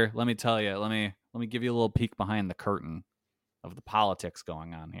 But here, let me tell you, let me give you a little peek behind the curtain of the politics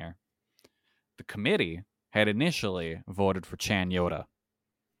going on here. The committee had initially voted for Chan Yoda.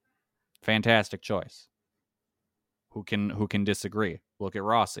 Fantastic choice. Who can disagree? Look at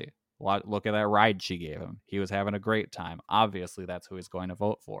Rossi. Look at that ride she gave him. He was having a great time. Obviously, that's who he's going to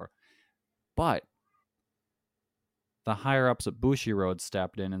vote for. But the higher-ups at Bushiroad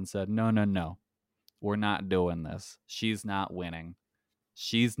stepped in and said, no. We're not doing this. She's not winning.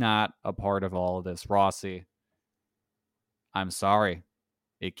 She's not a part of all of this. Rossi, I'm sorry.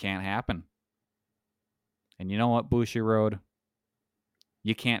 It can't happen. And you know what, Bushiroad?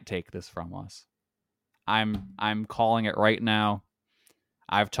 You can't take this from us. I'm calling it right now.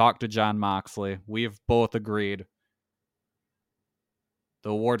 I've talked to John Moxley. We have both agreed. The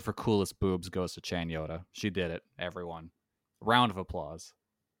award for coolest boobs goes to Chan Yoda. She did it, everyone. Round of applause.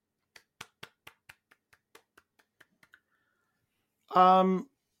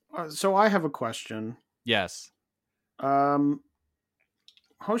 So I have a question. Yes. Hoshi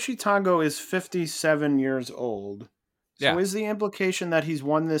Tango is 57 years old. So Yeah. Is the implication that he's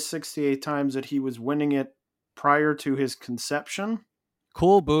won this 68 times that he was winning it prior to his conception?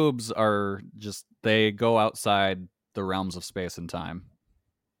 Cool boobs are just, they go outside the realms of space and time.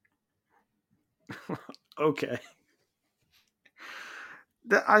 Okay.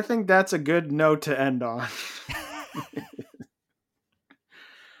 I think that's a good note to end on.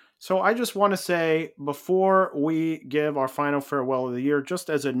 So I just want to say, before we give our final farewell of the year, just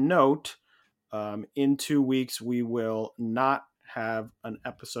as a note, in 2 weeks, we will not have an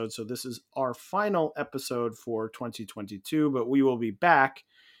episode. So this is our final episode for 2022, but we will be back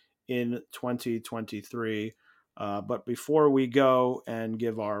in 2023. But before we go and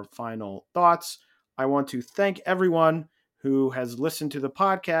give our final thoughts, I want to thank everyone who has listened to the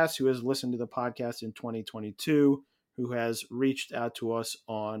podcast, who has listened to the podcast in 2022, who has reached out to us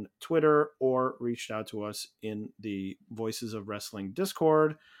on Twitter or reached out to us in the Voices of Wrestling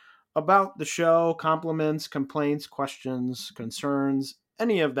Discord about the show, compliments, complaints, questions, concerns,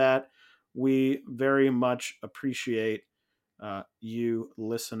 any of that. We very much appreciate you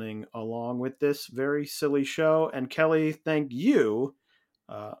listening along with this very silly show. And Kelly, thank you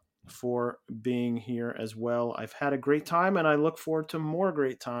for being here as well. I've had a great time, and I look forward to more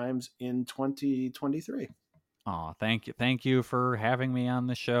great times in 2023. Oh, thank you. Thank you for having me on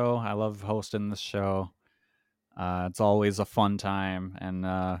the show. I love hosting this show. It's always a fun time, and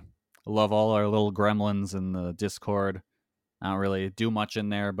I love all our little gremlins in the Discord. I don't really do much in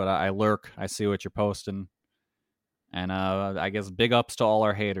there, but I lurk. I see what you're posting. And I guess big ups to all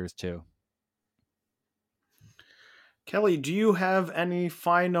our haters, too. Kelly, do you have any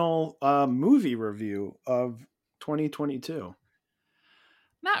final movie review of 2022?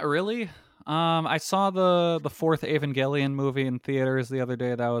 Not really. I saw the fourth Evangelion movie in theaters the other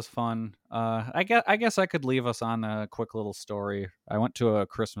day. That was fun. I guess I could leave us on a quick little story. I went to a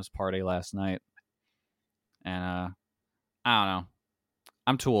Christmas party last night, and I don't know.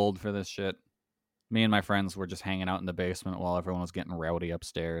 I'm too old for this shit. Me and my friends were just hanging out in the basement while everyone was getting rowdy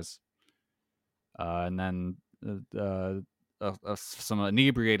upstairs. And then some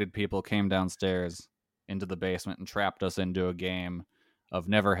inebriated people came downstairs into the basement and trapped us into a game of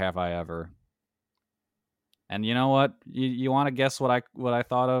Never Have I Ever. And you know what? You want to guess what I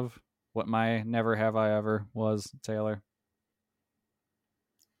thought of? What my Never Have I Ever was, Taylor?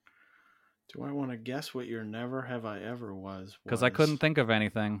 Do I want to guess what your Never Have I Ever was? Because I couldn't think of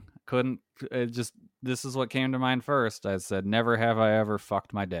anything. This is what came to mind first. I said, Never have I ever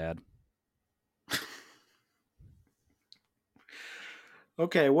fucked my dad.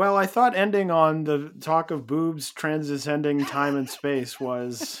 Okay, well, I thought ending on the talk of boobs transcending time and space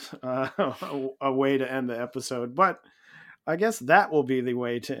was a way to end the episode, but I guess that will be the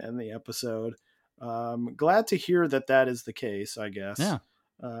way to end the episode. Glad to hear that is the case, I guess. Yeah.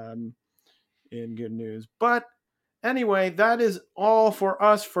 In good news. But anyway, that is all for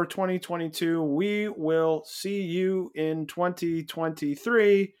us for 2022. We will see you in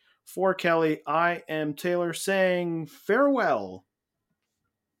 2023. For Kelly, I am Taylor saying farewell.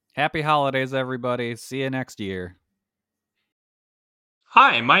 Happy holidays, everybody. See you next year.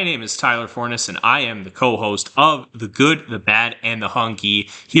 Hi, my name is Tyler Fornes, and I am the co-host of The Good, the Bad, and the Hunky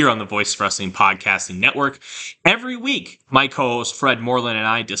here on the Voice of Wrestling Podcasting Network. Every week, my co-host Fred Moreland and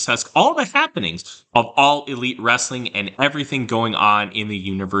I discuss all the happenings of All Elite Wrestling and everything going on in the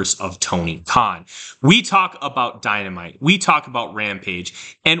universe of Tony Khan. We talk about Dynamite, we talk about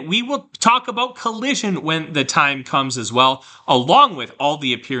Rampage, and we will talk about Collision when the time comes as well, along with all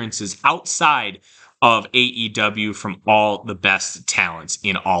the appearances outside of AEW from all the best talents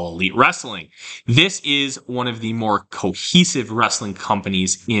in All Elite Wrestling. This is one of the more cohesive wrestling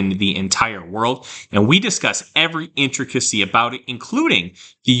companies in the entire world, and we discuss every intricacy about it, including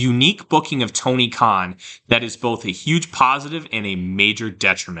the unique booking of Tony Khan that is both a huge positive and a major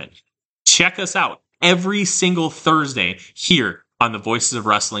detriment. Check us out every single Thursday here on the Voices of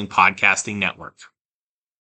Wrestling Podcasting Network.